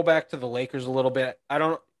 go back to the Lakers a little bit. I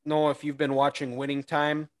don't know if you've been watching Winning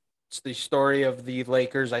Time. It's the story of the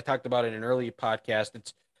Lakers. I talked about it in an early podcast.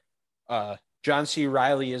 It's John C.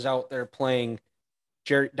 Riley is out there playing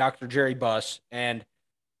Dr. Jerry Buss, and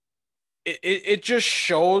it just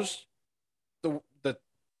shows the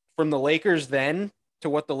from the Lakers then to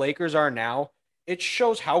what the Lakers are now. It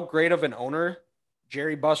shows how great of an owner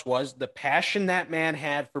Jerry Buss was, the passion that man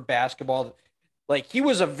had for basketball. Like, he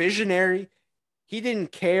was a visionary. He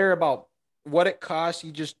didn't care about what it cost.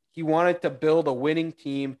 He wanted to build a winning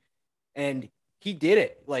team, and he did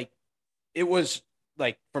it. Like, it was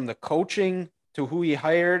like from the coaching to who he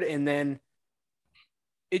hired, and then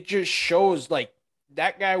it just shows like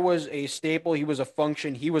that guy was a staple. He was a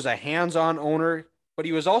function. He was a hands-on owner, but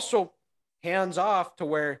he was also hands-off to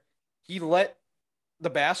where he let the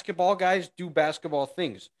basketball guys do basketball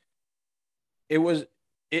things.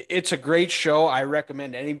 It's a great show. I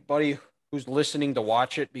recommend anybody who's listening to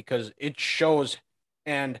watch it because it shows.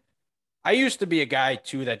 And I used to be a guy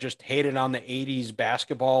too that just hated on the 80s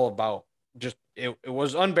basketball about just it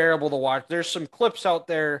was unbearable to watch. There's some clips out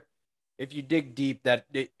there if you dig deep that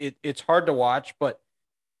it's hard to watch, but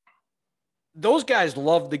those guys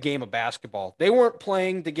loved the game of basketball. They weren't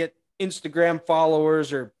playing to get Instagram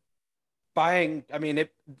followers or buying. I mean,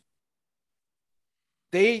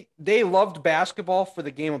 they loved basketball for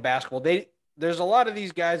the game of basketball. There's a lot of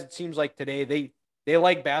these guys, it seems like today, they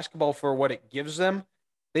like basketball for what it gives them.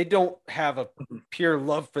 They don't have a pure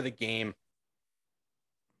love for the game.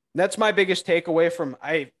 That's my biggest takeaway from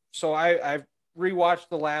I've rewatched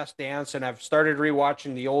The Last Dance, and I've started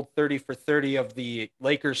rewatching the old 30 for 30 of the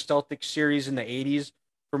Lakers Celtics series in the 80s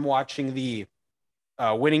from watching the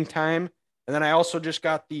Winning Time. And then I also just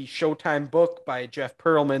got the Showtime book by Jeff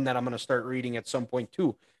Pearlman that I'm going to start reading at some point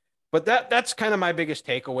too. But that's kind of my biggest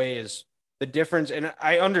takeaway is the difference. And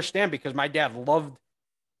I understand because my dad loved,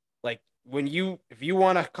 like, if you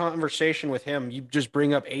want a conversation with him, you just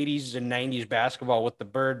bring up 80s and 90s basketball with the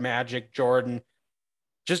Bird, Magic, Jordan.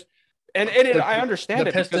 I understand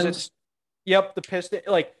it because it's, yep, the Pistons,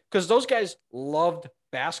 like, because those guys loved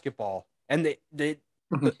basketball, and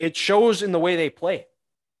it shows in the way they play.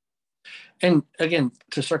 And again,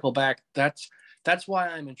 to circle back, that's why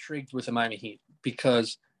I'm intrigued with the Miami Heat,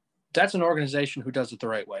 because that's an organization who does it the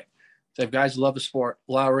right way. They have guys who love the sport.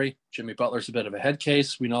 Lowry, Jimmy Butler's a bit of a head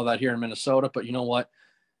case. We know that here in Minnesota, but you know what?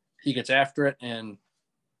 He gets after it, and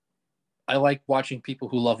I like watching people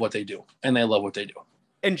who love what they do, and they love what they do.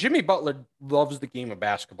 And Jimmy Butler loves the game of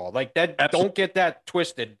basketball. Like that, absolutely. Don't get that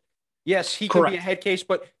twisted. Yes, he can be a head case,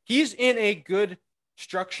 but he's in a good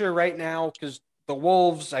structure right now because the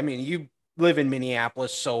Wolves, I mean, you live in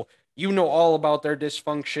Minneapolis, so you know all about their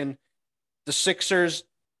dysfunction. The Sixers,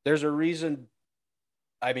 there's a reason.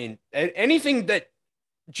 I mean, anything that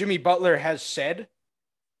Jimmy Butler has said,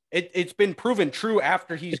 it's been proven true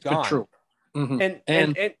after he's gone. True.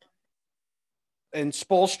 Mm-hmm. And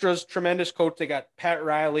Spoelstra's tremendous coach. They got Pat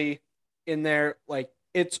Riley in there. Like,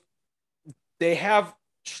 they have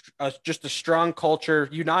just a strong culture.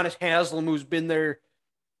 Udonis Haslem, who's been there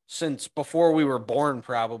since before we were born,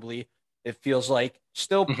 probably, it feels like.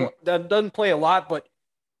 Still doesn't play a lot, but,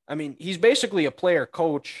 I mean, he's basically a player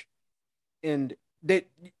coach. And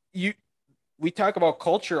we talk about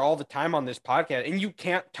culture all the time on this podcast, and you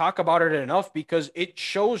can't talk about it enough because it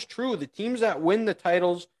shows true. The teams that win the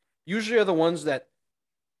titles usually are the ones that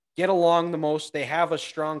get along the most. They have a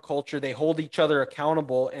strong culture. They hold each other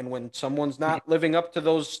accountable. And when someone's not living up to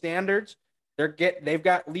those standards, they've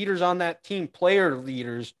got leaders on that team, player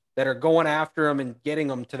leaders that are going after them and getting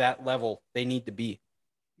them to that level they need to be.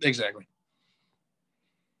 Exactly.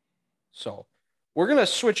 So we're going to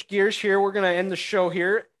switch gears here. We're going to end the show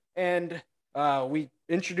here. And we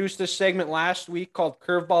introduced this segment last week called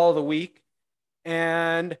Curveball of the Week.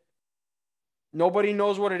 And nobody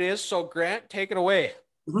knows what it is. So Grant, take it away.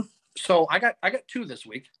 Mm-hmm. So I got two this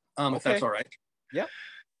week, if that's all right. Yeah.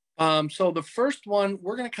 So the first one,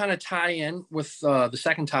 we're going to kind of tie in with the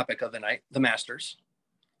second topic of the night, the Masters.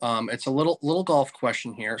 It's a little golf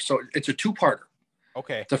question here. So it's a two-parter.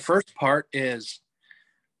 Okay. The first part is,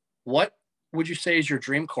 what would you say is your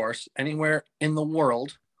dream course anywhere in the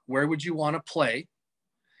world? Where would you want to play?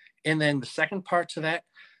 And then the second part to that,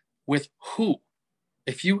 with who?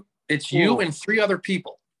 It's you and three other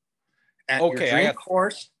people at your dream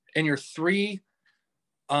course, and your three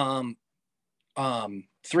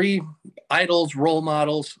three idols, role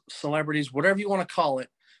models, celebrities, whatever you want to call it,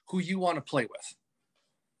 who you want to play with.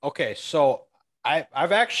 Okay, so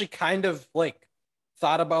I've actually kind of like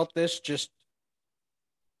thought about this, just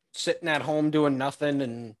sitting at home doing nothing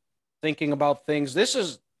and thinking about things. This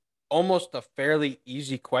is almost a fairly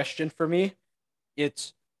easy question for me.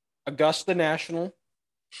 It's Augusta National.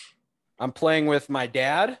 I'm playing with my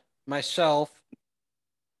dad, myself,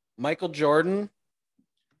 Michael Jordan.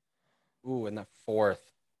 Ooh, and the fourth,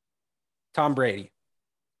 Tom Brady.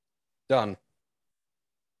 Done.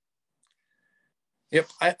 Yep,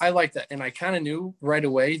 I like that. And I kind of knew right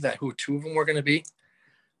away that who two of them were going to be.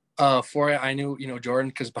 For it, I knew, Jordan,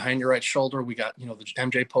 because behind your right shoulder, we got, the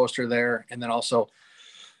MJ poster there. And then also,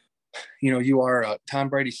 you are a Tom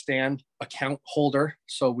Brady Stan account holder.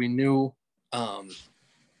 So we knew,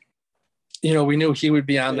 we knew he would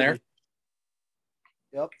be on there.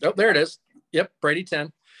 Yep. Oh, there it is. Yep. Brady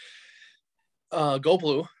 10. Go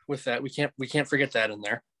blue with that. We can't forget that in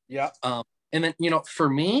there. Yeah. And then, for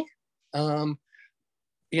me,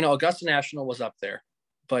 Augusta National was up there,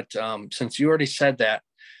 but since you already said that,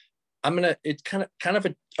 it's kind of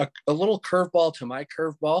a little curveball to my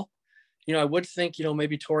curveball. I would think,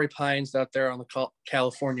 maybe Torrey Pines out there on the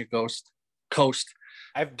California coast.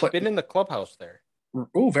 I've been in the clubhouse there.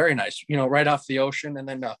 Oh, very nice. Right off the ocean. And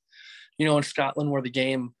then, in Scotland where the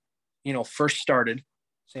game, first started,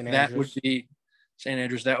 that would be St.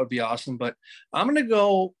 Andrews. That would be awesome. But I'm going to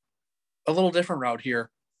go a little different route here.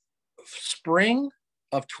 Spring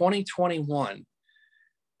of 2021,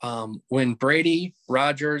 when Brady,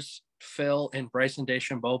 Rodgers, Phil, and Bryson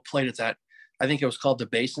DeChambeau played at that, I think it was called the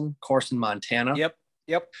Basin course in Montana.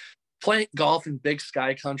 Yep. Playing golf in big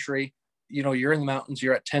sky country. You're in the mountains.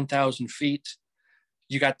 You're at 10,000 feet.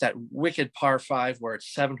 You got that wicked par 5 where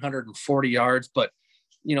it's 740 yards. But,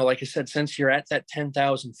 like I said, since you're at that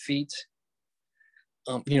 10,000 feet,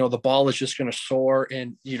 the ball is just going to soar,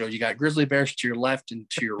 and, you got grizzly bears to your left and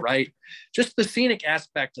to your right. Just the scenic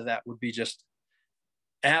aspect of that would be just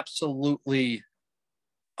absolutely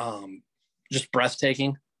just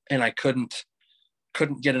breathtaking. And I couldn't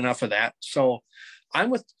get enough of that. So I'm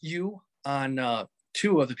with you on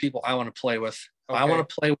two of the people I want to play with. Okay. I want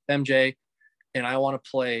to play with MJ, and I want to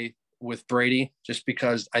play with Brady, just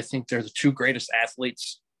because I think they're the two greatest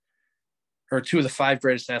athletes, or two of the 5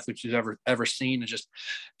 greatest athletes you've ever seen, and just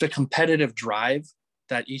the competitive drive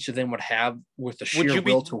that each of them would have with the sheer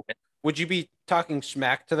will to win. Would you be talking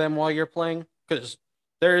smack to them while you're playing? Because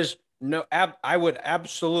there's no, I would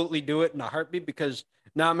absolutely do it in a heartbeat, because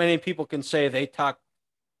not many people can say they talk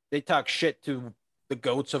shit to the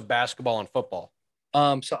GOATs of basketball and football.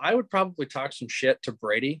 So I would probably talk some shit to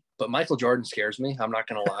Brady, but Michael Jordan scares me. I'm not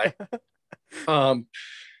going to lie.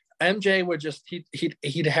 MJ would just,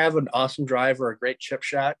 he'd have an awesome drive or a great chip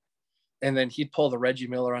shot, and then he'd pull the Reggie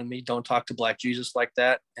Miller on me. Don't talk to Black Jesus like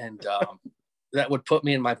that. And that would put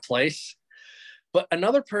me in my place. But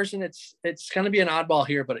another person, it's going to be an oddball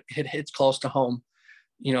here, but it hits close to home.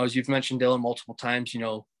 As you've mentioned, Dylan, multiple times,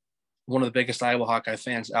 one of the biggest Iowa Hawkeye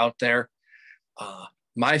fans out there.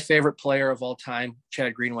 My favorite player of all time,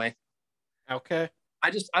 Chad Greenway. Okay.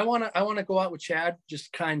 I want to go out with Chad,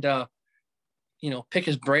 just kind of, pick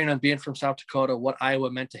his brain on being from South Dakota, what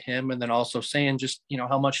Iowa meant to him, and then also saying just,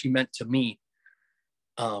 how much he meant to me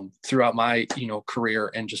throughout my,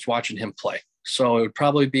 career, and just watching him play. So it would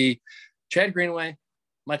probably be Chad Greenway,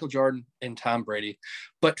 Michael Jordan, and Tom Brady.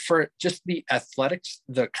 But for just the athletics,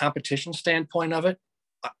 the competition standpoint of it,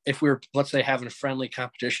 if we were, let's say, having a friendly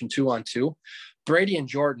competition 2-on-2, Brady and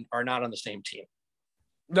Jordan are not on the same team.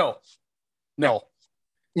 No.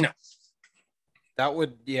 That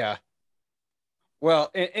would, yeah.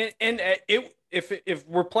 Well, and if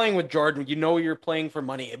we're playing with Jordan, you're playing for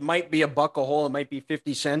money. It might be a buck a hole, it might be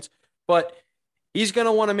 50 cents, but he's going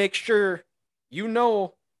to want to make sure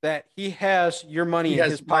that he has your money in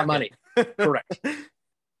his pocket. Money. Correct.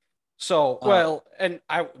 So, well, and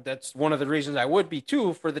that's one of the reasons I would be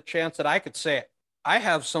too, for the chance that I could say I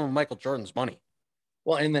have some of Michael Jordan's money.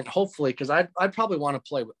 Well, and then hopefully, because I'd probably want to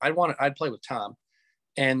play with, I'd play with Tom,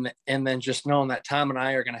 and then just knowing that Tom and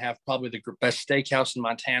I are going to have probably the best steakhouse in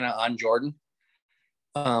Montana on Jordan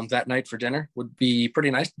that night for dinner would be pretty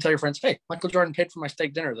nice to tell your friends, hey, Michael Jordan paid for my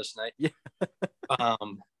steak dinner this night. Yeah.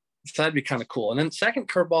 So that'd be kind of cool. And then second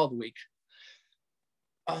curveball of the week,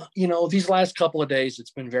 these last couple of days,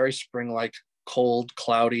 it's been very spring-like, cold,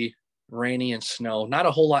 cloudy, rainy, and snow. Not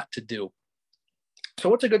a whole lot to do. So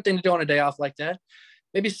what's a good thing to do on a day off like that?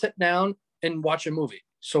 Maybe sit down and watch a movie.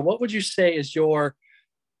 So what would you say is your,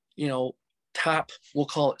 top, we'll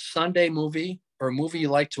call it Sunday movie, or a movie you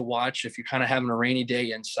like to watch if you're kind of having a rainy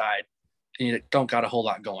day inside and you don't got a whole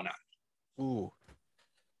lot going on?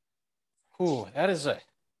 Ooh, that is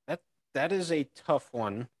a tough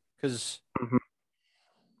one because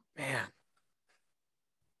man,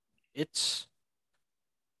 it's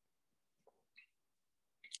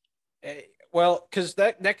well, because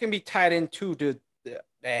that can be tied into to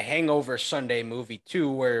a Hangover Sunday movie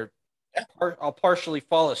too, where I'll partially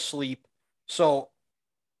fall asleep. So,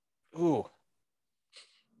 ooh,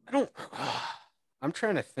 I don't. I'm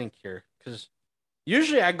trying to think here because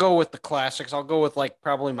usually I go with the classics. I'll go with like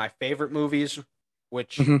probably my favorite movies,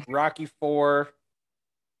 which Rocky Four,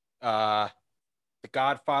 The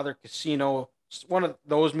Godfather, Casino, one of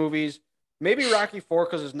those movies. Maybe Rocky Four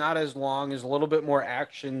because it's not as long, is a little bit more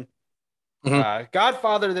action.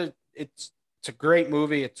 Godfather, it's a great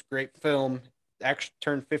movie. It's a great film. Actually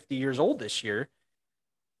turned 50 years old this year,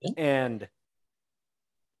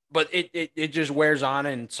 but it just wears on,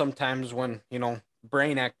 and sometimes when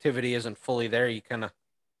brain activity isn't fully there, you kind of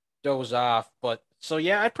doze off. But so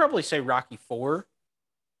yeah, I'd probably say Rocky Four.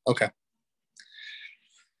 Okay.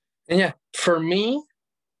 And yeah, for me,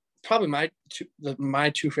 probably my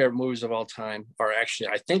two favorite movies of all time are actually,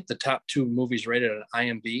 I think, the top two movies rated on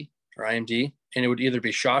IMDb, and it would either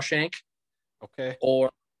be Shawshank, or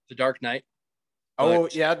The Dark Knight. Oh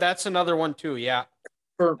yeah, that's another one too. Yeah.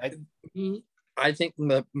 For me, I think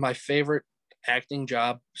my favorite acting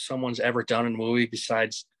job someone's ever done in a movie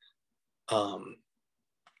besides Denzel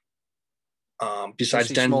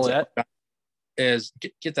is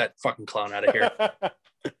get that fucking clown out of here.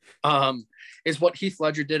 Is what Heath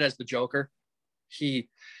Ledger did as the Joker. He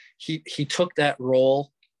took that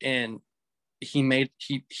role and he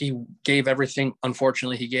gave everything.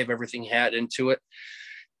 Unfortunately, he gave everything he had into it,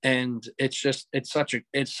 and it's such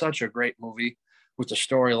a great movie with the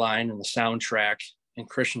storyline and the soundtrack and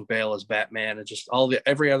Christian Bale as Batman and just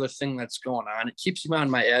every other thing that's going on. It keeps me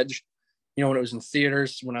on my edge. When it was in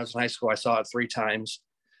theaters, when I was in high school, I saw it 3 times.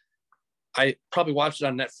 I probably watched it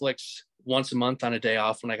on Netflix once a month on a day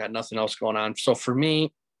off when I got nothing else going on. So for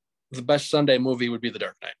me, the best Sunday movie would be The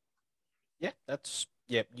Dark Knight.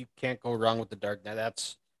 Yeah, you can't go wrong with The Dark Knight.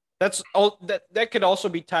 That's all that could also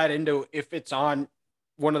be tied into if it's on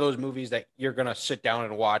one of those movies that you're gonna sit down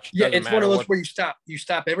and watch. Yeah, it's one of those where you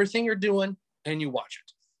stop everything you're doing and you watch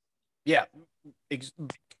it. Yeah,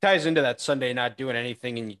 ties into that Sunday not doing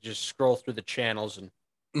anything and you just scroll through the channels and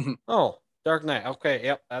Dark Knight. Okay,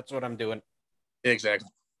 yep, that's what I'm doing. Exactly.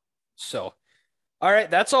 So, all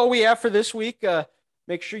right, that's all we have for this week.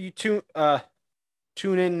 Make sure you tune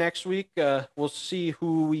in next week. We'll see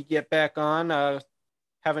who we get back on.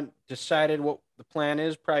 Haven't decided what the plan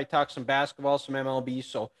is. Probably talk some basketball, some MLB.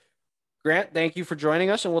 So, Grant, thank you for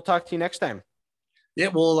joining us, and we'll talk to you next time. Yeah,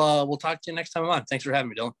 we'll talk to you next time I'm on. Thanks for having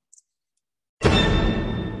me, Dylan.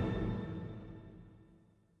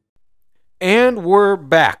 And we're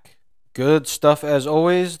back. Good stuff as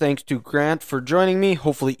always. Thanks to Grant for joining me.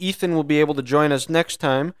 Hopefully Ethan will be able to join us next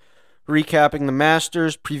time, recapping the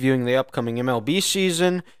Masters, previewing the upcoming MLB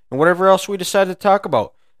season, and whatever else we decide to talk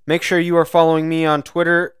about. Make sure you are following me on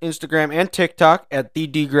Twitter, Instagram, and TikTok at The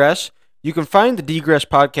Degress. You can find the Degress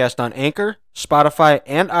podcast on Anchor, Spotify,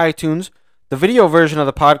 and iTunes. The video version of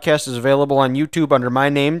the podcast is available on YouTube under my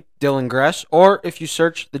name, Dylan Gress, or if you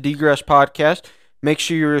search the Degress podcast, make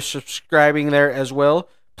sure you're subscribing there as well.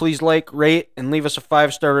 Please like, rate, and leave us a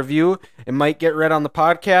 5-star review. It might get read on the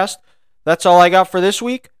podcast. That's all I got for this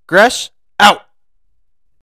week. Gress, out!